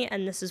for me,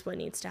 and this is what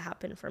needs to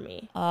happen for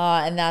me.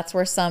 And that's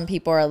where some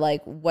people are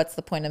like, what's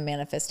the point of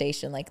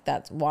manifestation? Like,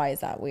 why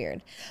is that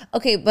weird?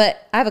 Okay,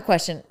 but I have a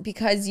question.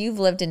 Because you've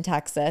lived in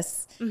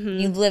Texas,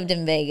 you've lived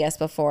in Vegas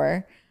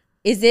before.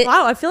 Is it?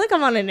 Wow, I feel like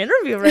I'm on an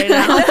interview right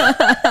now.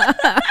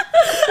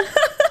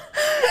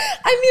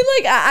 I mean,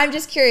 like, I'm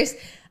just curious.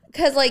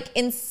 Because, like,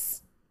 in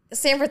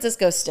San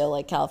Francisco is still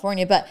like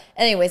California. But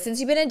anyway, since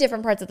you've been in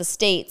different parts of the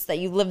states that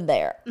you live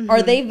there,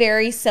 are they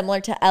very similar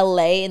to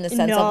LA in the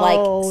sense of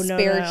like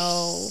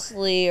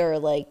spiritually or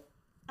like?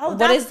 Oh,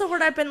 that's the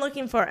word I've been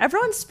looking for.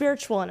 Everyone's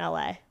spiritual in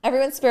LA.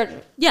 Everyone's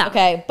spiritual. Yeah.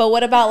 Okay. But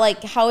what about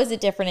like, how is it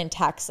different in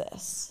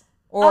Texas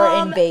or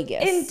in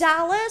Vegas? In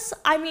Dallas,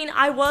 I mean,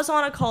 I was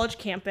on a college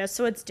campus,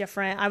 so it's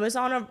different. I was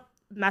on a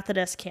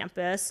Methodist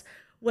campus,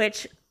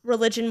 which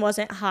religion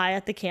wasn't high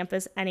at the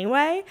campus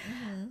anyway.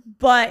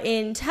 But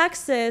in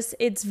Texas,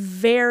 it's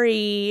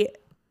very,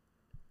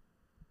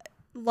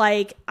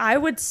 like, I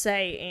would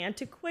say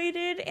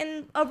antiquated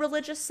in a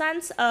religious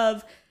sense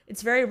of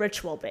it's very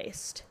ritual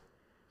based.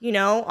 You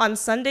know, on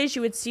Sundays,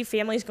 you would see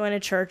families going to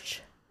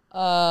church.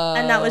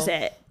 And that was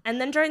it.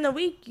 And then during the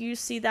week, you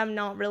see them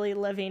not really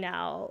living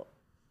out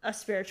a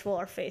spiritual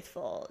or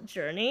faithful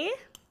journey.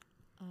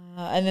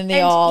 And then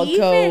they all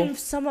go. Even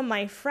some of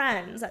my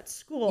friends at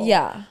school,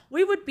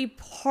 we would be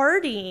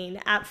partying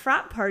at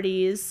frat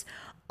parties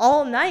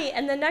all night,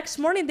 and the next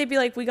morning they'd be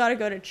like, "We got to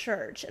go to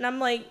church," and I'm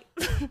like,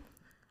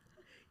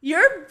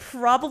 "You're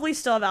probably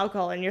still have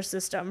alcohol in your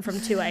system from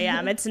 2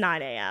 a.m. It's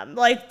 9 a.m.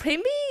 Like,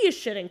 maybe you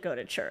shouldn't go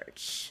to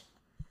church."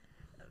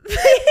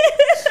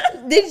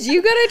 Did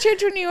you go to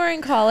church when you were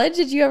in college?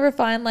 Did you ever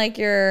find like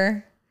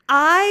your?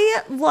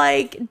 I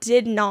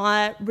did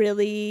not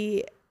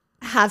really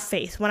have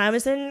faith when I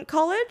was in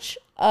college.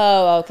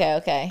 Oh,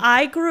 okay.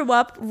 I grew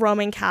up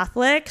Roman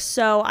Catholic,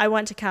 so I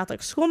went to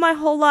Catholic school my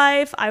whole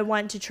life. I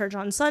went to church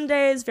on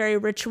Sundays, very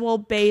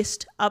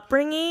ritual-based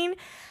upbringing.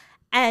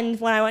 And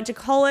when I went to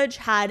college,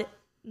 had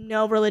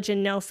no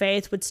religion, no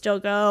faith, would still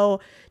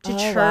go to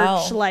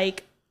church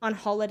like on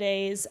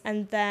holidays.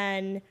 And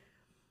then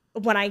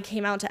when I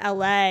came out to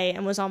LA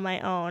and was on my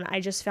own, I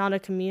just found a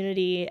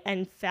community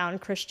and found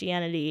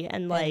Christianity,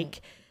 and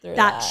like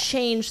that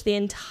changed the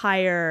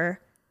entire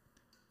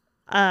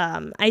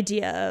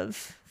idea of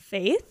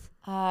faith.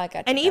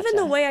 Gotcha, and even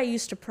the way I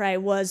used to pray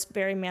was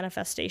very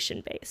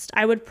manifestation based.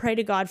 I would pray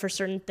to God for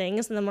certain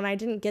things, and then when I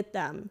didn't get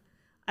them,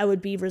 I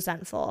would be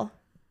resentful.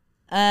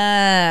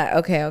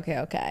 Okay.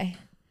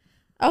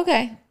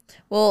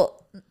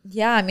 Well,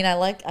 yeah, I mean, I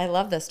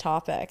love this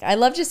topic. I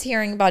love just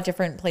hearing about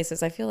different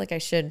places. I feel like I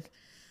should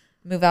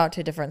move out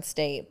to a different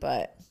state,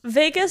 but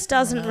Vegas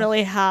doesn't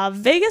really have.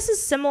 Vegas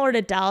is similar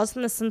to Dallas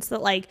in the sense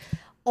that like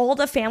all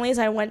the families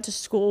I went to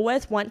school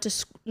with went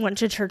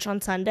to church on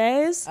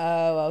Sundays.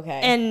 Oh,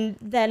 okay. And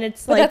then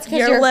it's like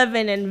you're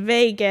living in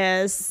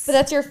Vegas. But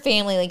that's your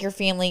family. Like your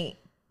family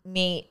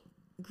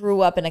grew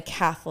up in a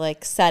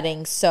Catholic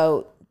setting,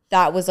 so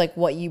that was like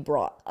what you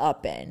brought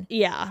up in.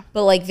 Yeah.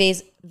 But like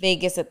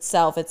Vegas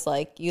itself, it's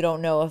like you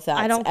don't know if that's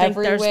I don't think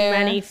everywhere. there's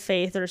many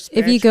faith or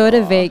spiritual. If you go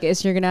to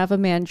Vegas, you're gonna have a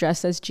man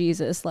dressed as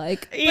Jesus,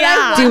 like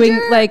doing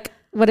like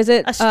what is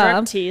it? A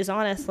striptease,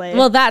 honestly.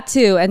 Well, that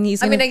too, and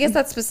he's. Gonna, I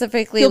that's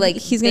specifically like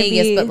he's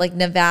Vegas, but like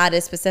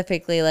Nevada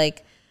specifically,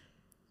 like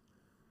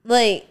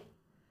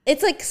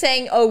it's like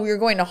saying, oh, we're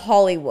going to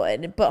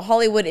Hollywood, but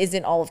Hollywood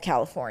isn't all of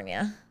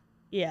California.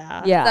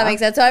 Yeah. That makes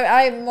sense. So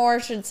I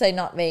more should say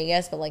not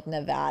Vegas, but like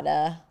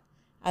Nevada.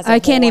 I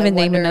can't even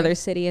name another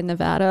city in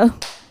Nevada.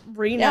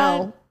 Reno.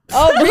 Yeah.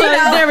 Oh,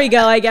 Reno. There we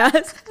go, I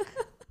guess.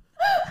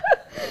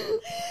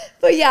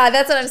 But yeah,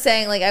 that's what I'm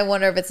saying. Like, I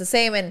wonder if it's the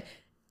same. And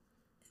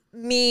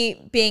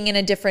me being in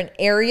a different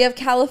area of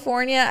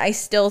California, I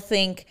still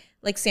think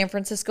like San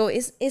Francisco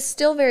is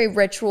still very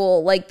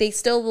ritual. Like they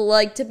still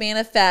like to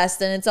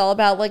manifest, and it's all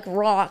about like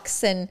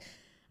rocks. And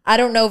I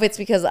don't know if it's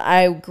because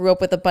I grew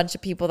up with a bunch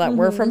of people that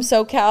were from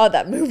SoCal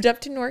that moved up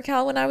to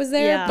NorCal when I was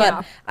there.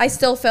 But I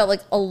still felt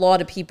like a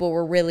lot of people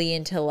were really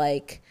into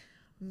like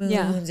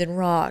moons and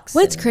rocks.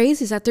 What's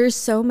crazy is that there's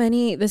so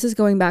many, this is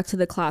going back to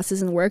the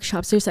classes and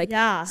workshops, there's like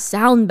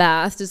sound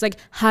baths, there's like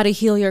how to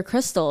heal your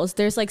crystals,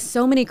 there's like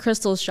so many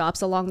crystal shops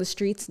along the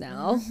streets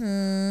now.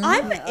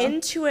 I'm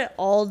into it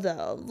all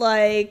though.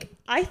 Like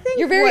I think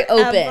you're very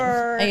open,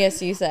 I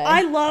guess you say.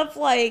 I love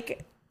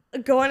like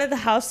going to the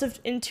House of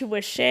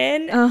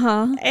Intuition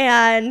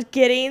and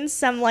getting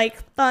some like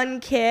fun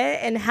kit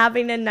and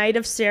having a night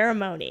of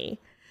ceremony.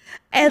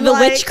 And the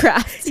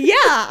witchcraft. Yeah,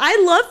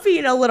 I love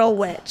being a little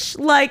witch.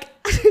 Like,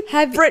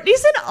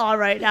 Brittany's in awe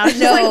right now.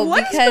 She's like,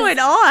 what's going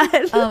on?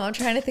 I'm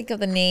trying to think of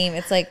the name.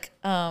 It's like,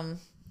 a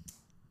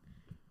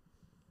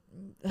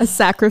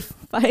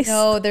sacrifice.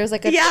 No, there's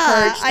like a church.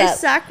 I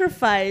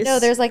sacrifice. No,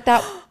 there's like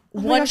that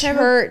one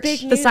church. The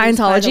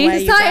Scientology.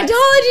 The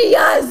Scientology,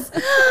 yes.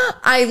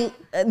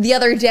 The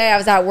other day I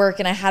was at work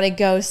and I had to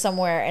go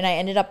somewhere and I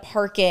ended up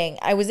parking.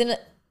 I was in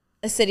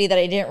a city that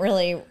I didn't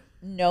really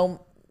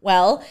know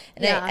well,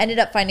 and Yeah. I ended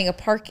up finding a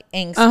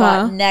parking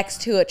spot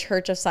next to a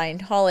Church of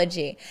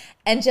Scientology.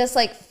 And just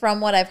like from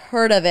what I've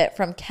heard of it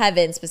from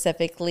Kevin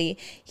specifically,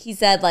 he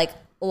said like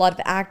a lot of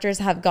actors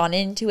have gone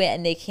into it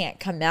and they can't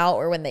come out,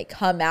 or when they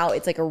come out,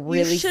 it's like a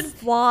really You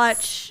should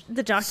watch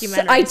the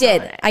documentary.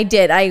 I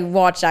did. I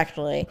watched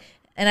actually,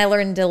 and I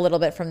learned a little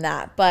bit from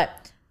that.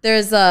 But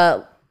there's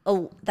the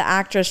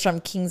actress from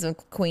Kings and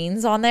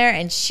Queens on there,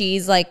 and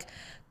she's like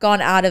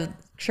gone out of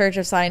Church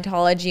of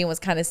Scientology and was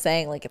kind of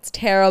saying like it's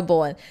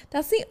terrible, and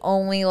that's the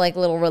only like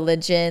little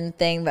religion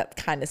thing that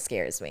kind of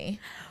scares me.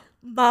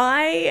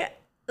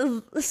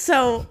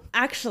 So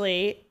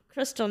actually,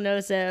 Crystal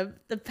knows him,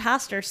 the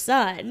pastor's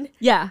son.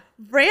 Yeah.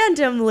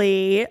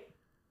 Randomly,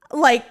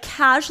 like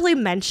casually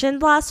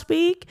mentioned last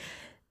week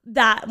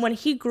that when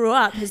he grew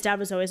up, his dad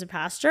was always a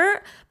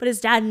pastor, but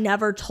his dad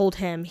never told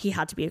him he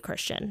had to be a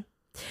Christian.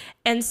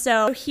 And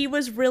so he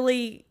was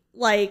really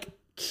like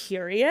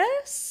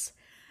curious.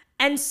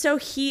 And so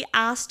he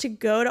asked to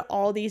go to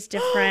all these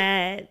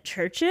different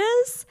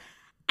churches.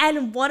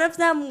 And one of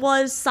them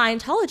was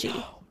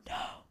Scientology.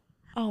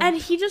 Oh. And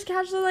he just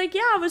casually like,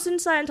 yeah, I was in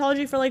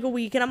Scientology for like a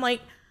week. And I'm like,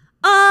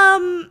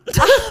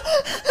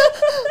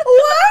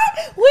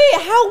 What?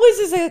 Wait, how was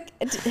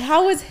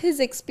his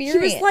he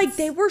experience? was like,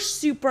 they were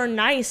super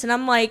nice. And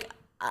I'm like,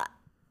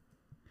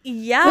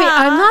 yeah. Wait,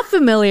 I'm not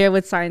familiar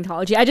with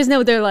Scientology. I just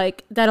know they're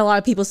like that. A lot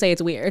of people say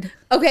it's weird.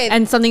 Okay.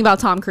 And something about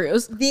Tom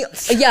Cruise.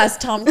 Yes,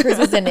 Tom Cruise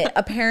is in it.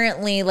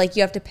 Apparently, like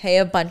you have to pay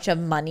a bunch of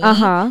money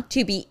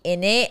to be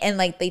in it, and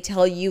like they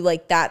tell you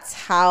like that's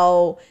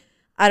how.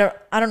 I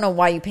don't know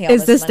why you pay all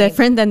Is this money.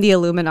 different than the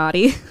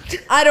Illuminati?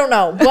 I don't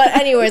know, but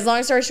anyways,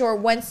 long story short,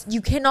 once you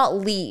cannot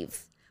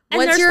leave. And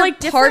Once there's you're like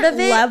part different of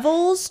it,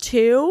 levels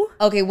too.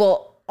 okay,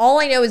 well, all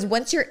I know is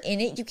once you're in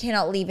it, you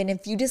cannot leave. And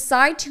if you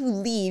decide to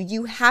leave,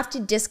 you have to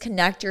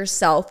disconnect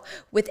yourself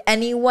with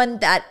anyone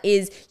that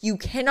is, you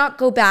cannot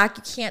go back.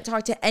 You can't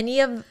talk to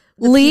any of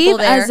the Leave people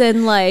there. as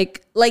in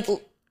like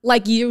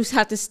Like you just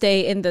have to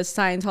stay in the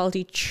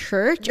Scientology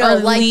church, No, or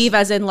like- leave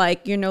as in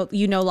like you no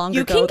longer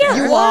You go can get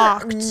there. you are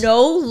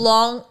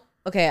locked.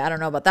 okay, I don't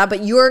know about that,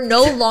 but you're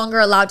no longer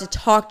allowed to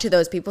talk to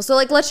those people. So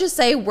like, let's just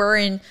say we're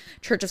in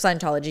Church of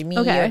Scientology, me,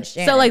 you, Okay, and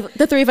Shannon. so like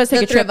the three of us take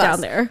The a three trip of us.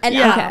 down there. And,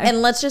 Yeah.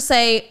 and let's just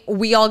say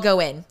we all go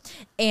in.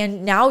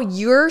 And now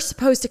you're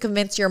supposed to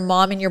convince your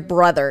mom and your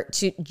brother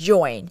to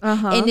join.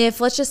 And if,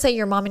 let's just say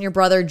your mom and your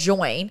brother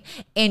join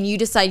and you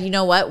decide, you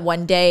know what,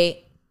 one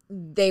day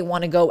they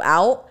want to go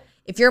out.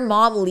 If your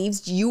mom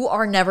leaves, you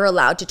are never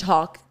allowed to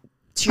talk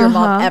to your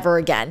mom ever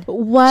again.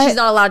 What? She's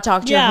not allowed to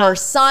talk to Yeah. her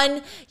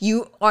son.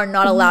 You are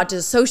not allowed to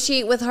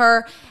associate with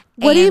her.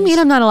 What do you And- mean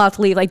I'm not allowed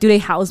to leave? Like, do they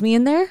house me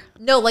in there?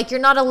 No, like you're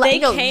not allowed. They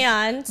no,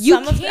 can. You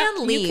Some of can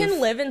them, leave. You can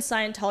live in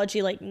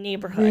Scientology like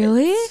neighborhoods.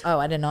 Really? Oh,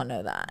 I did not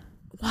know that.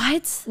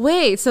 What?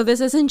 Wait, so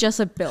this isn't just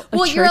a build?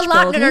 Well, you're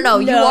allowed. No.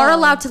 You No. are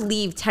allowed to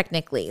leave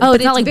technically. Oh, but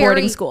it's not like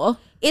boarding very- school.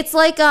 It's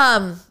like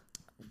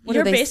what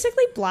You're are they-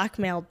 basically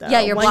blackmailed though. yeah,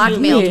 you're when you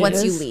blackmailed leave.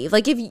 once you leave.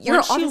 Like if you're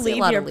Once you obviously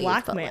leave, allowed you're to leave, but,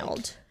 like,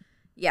 blackmailed.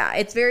 yeah,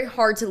 it's very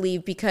hard to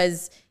leave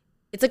because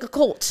it's like a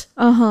cult.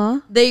 Uh-huh.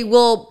 They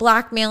will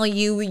blackmail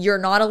you. You're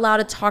not allowed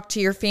to talk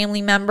to your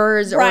family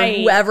members or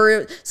Right.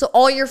 whoever. So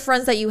all your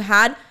friends that you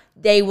had,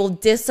 they will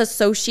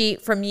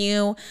disassociate from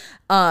you.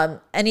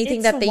 Anything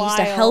It's that they used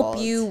to help wild.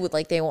 you with,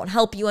 like they won't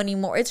help you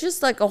anymore. It's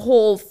just like a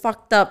whole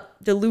fucked up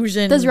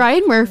delusion. Does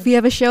Ryan Murphy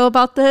have a show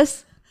about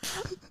this?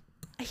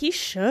 He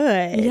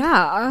should.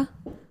 Yeah.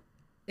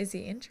 Is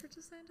he in Church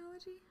of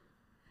Scientology?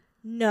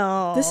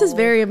 No. This is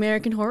very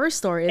American Horror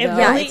Story, It though.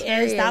 Yeah, really it's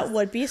very is. That is.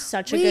 would be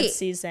such a good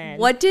season.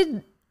 What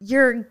did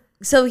your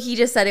so he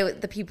just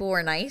said the people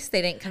were nice?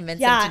 They didn't convince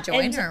Yeah, him to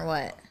join and- or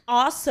what?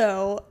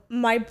 Also,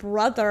 my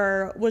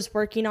brother was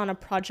working on a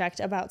project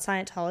about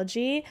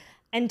Scientology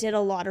and did a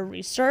lot of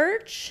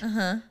research,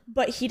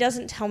 but he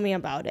doesn't tell me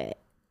about it.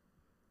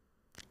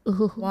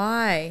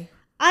 Why?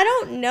 I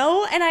don't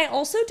know, and I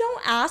also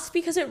don't ask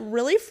because it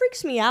really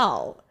freaks me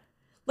out.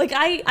 Like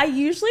I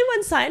usually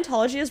when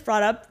Scientology is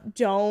brought up,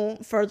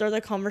 don't further the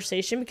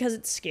conversation because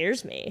it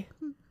scares me.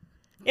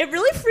 It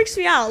really freaks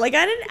me out. Like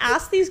I didn't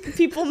ask these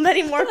people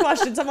many more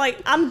questions. I'm like,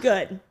 I'm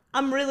good.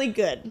 I'm really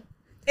good.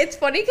 It's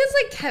funny because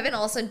like Kevin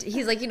also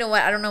he's like, you know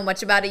what? I don't know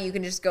much about it. You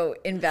can just go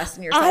invest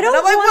in yourself. I don't And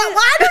I'm like, want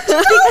why don't you tell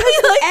me?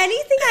 because Like,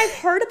 anything I've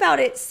heard about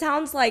it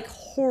sounds like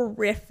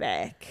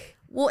horrific.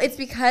 well, it's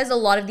because a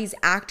lot of these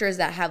actors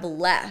that have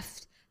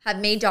left have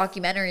made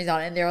documentaries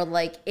on it and they're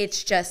like,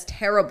 it's just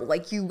terrible.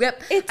 Like you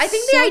get It's I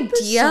think so the idea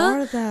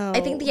bizarre, though. I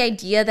think the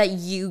idea that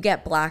you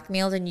get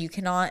blackmailed and you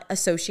cannot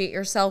associate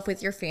yourself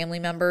with your family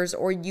members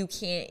or you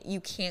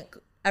can't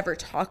ever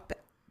talk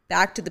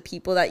back to the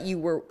people that you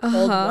were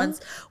called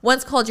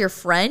once called your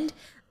friend.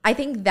 I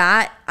think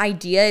that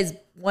idea is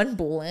one,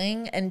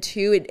 bullying, and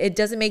two, it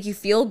doesn't make you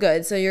feel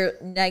good. So you're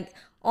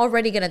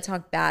already going to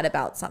talk bad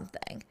about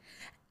something.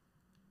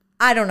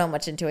 I don't know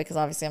much into it because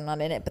obviously I'm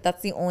not in it, but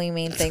that's the only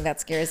main thing that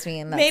scares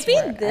me. And that's Maybe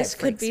where this it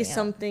could freaks be me out.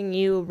 something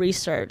you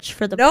research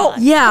for the No. podcast.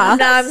 Yeah.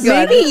 No, I'm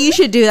good. Maybe you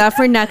should do that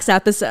for next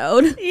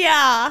episode.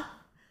 Yeah.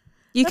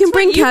 You That's can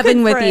bring what you Kevin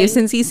could with you bring.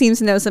 since he seems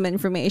to know some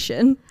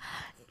information.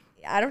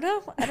 I don't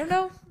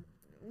know.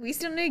 We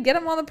still need to get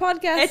him on the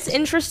podcast. It's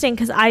interesting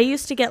because I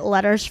used to get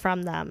letters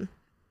from them.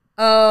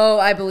 Oh,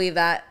 I believe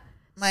that.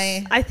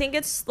 I think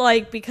it's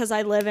like because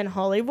I live in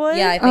Hollywood.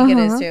 Yeah, I think it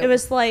is too. It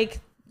was like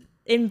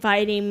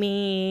inviting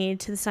me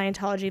to the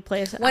Scientology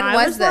place. And When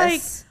I was like,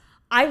 this?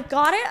 I've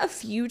got it a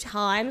few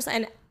times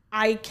and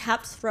I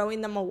kept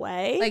throwing them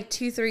away. Like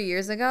 2-3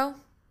 years ago?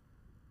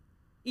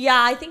 Yeah,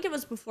 I think it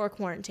was before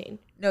quarantine.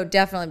 No,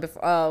 definitely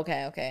before. Oh,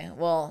 okay.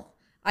 Well,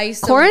 I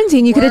used to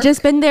Quarantine, you could have work-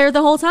 just been there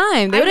the whole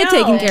time. They I would have know.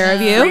 taken care of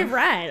Free you.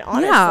 rent,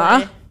 honestly.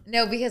 Yeah.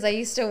 No, because I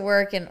used to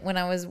work when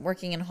I was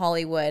working in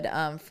Hollywood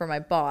for my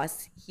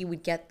boss, he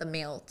would get the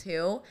mail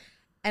too.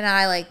 And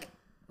I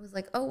was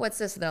like, "Oh, what's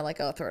this?" And they're like,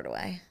 "Oh, throw it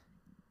away."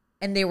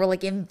 And they were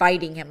like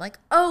inviting him, like,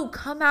 "Oh,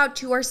 come out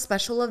to our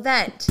special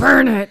event."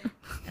 Burn it.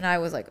 And I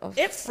was like, "Oh."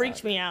 It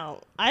freaked me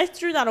out. I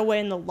threw that away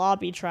in the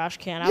lobby trash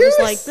can. I was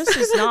like, this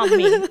is not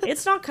me.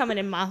 It's not coming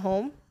in my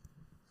home.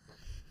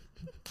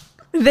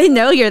 They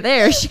know you're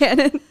there,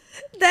 Shannon.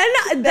 Then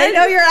They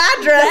know your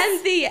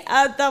address. Then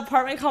the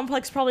apartment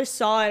complex probably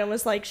saw it and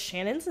was like,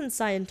 Shannon's in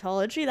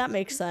Scientology? That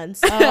makes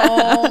sense.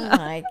 Oh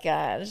my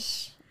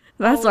gosh.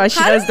 That's why she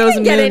How does did we those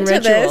even get moon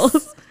into rituals.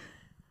 this?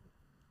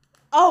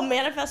 Oh,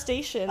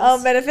 manifestations.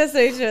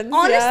 Manifestations.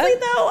 Honestly,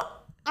 though,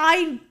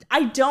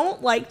 I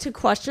don't like to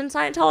question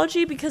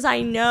Scientology because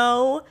I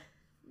know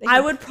I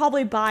would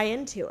probably buy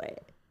into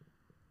it.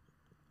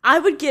 I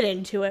would get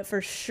into it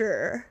for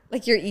sure.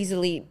 like you're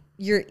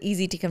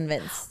easy to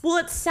convince. Well,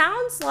 it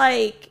sounds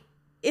like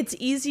it's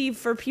easy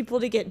for people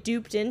to get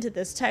duped into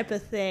this type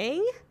of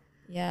thing.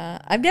 Yeah,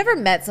 I've never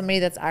met somebody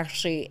that's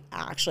actually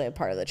a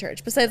part of the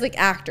church besides like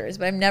actors,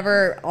 but I've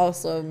never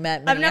also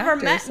met. I've Many never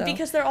actors, met so.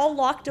 because they're all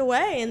locked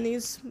away in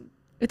these.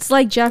 It's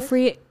like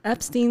Jeffrey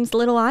Epstein's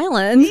Little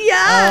Island.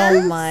 Yeah.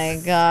 Oh my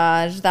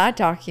gosh, that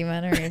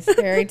documentary is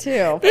scary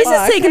too. This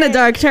Fuck. is taking a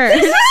dark turn.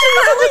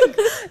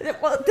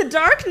 Well, the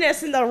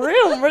darkness in the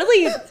room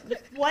really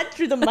went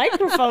through the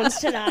microphones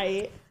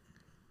tonight.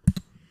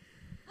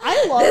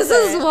 I love This it.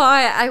 is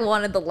why I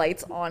wanted the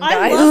lights on, I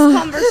guys. love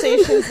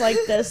conversations like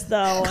this,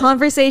 though.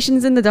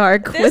 Conversations in the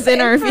dark This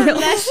within our field.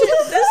 information-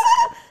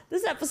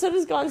 This episode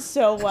has gone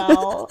so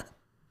well.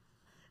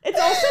 It's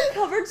also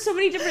covered so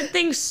many different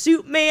things: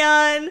 Suit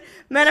Man,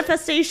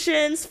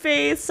 manifestations,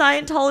 faith,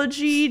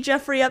 Scientology,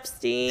 Jeffrey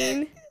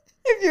Epstein.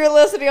 If you're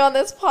listening on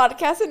this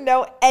podcast and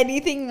know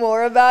anything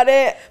more about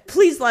it,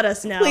 Please let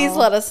us know. please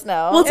let us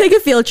know. We'll take a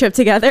field trip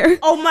together.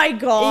 Oh my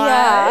god.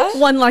 Yeah.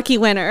 One lucky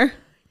winner.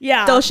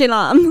 Yeah.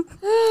 Doshilam.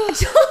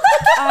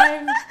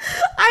 I'm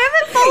I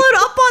haven't followed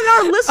up on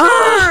our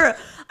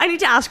listener. I need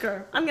to ask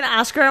her. I'm gonna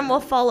ask her, and we'll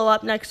follow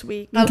up next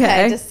week. okay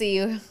Okay. to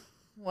see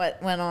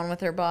what went on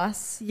with her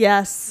boss.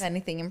 Yes. If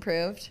anything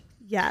improved.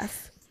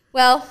 Yes.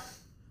 Well,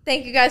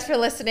 thank you guys for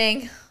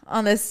listening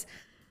on this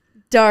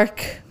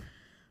dark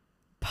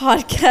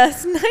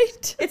podcast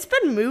night. It's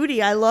been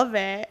moody. I love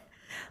it.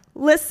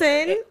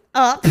 Listen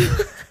up.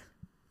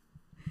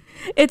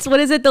 It's what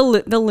is it? The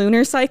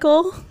lunar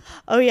cycle.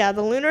 Oh yeah,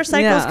 the lunar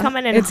cycle's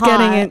coming in It's hot.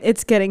 getting in.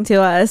 It's getting to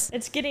us.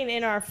 It's getting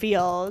in our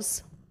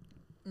feels.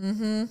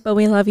 But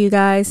we love you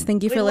guys.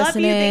 Thank you We for love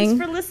listening. you.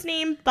 Thanks for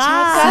listening. See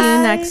Bye.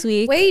 you next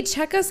week. Wait,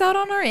 check us out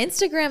on our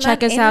Instagram.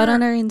 Check us out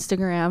on our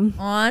Instagram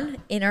on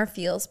In Our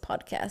Feels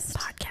podcast.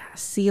 podcast.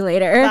 See you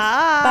later.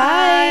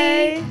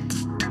 Bye. Bye.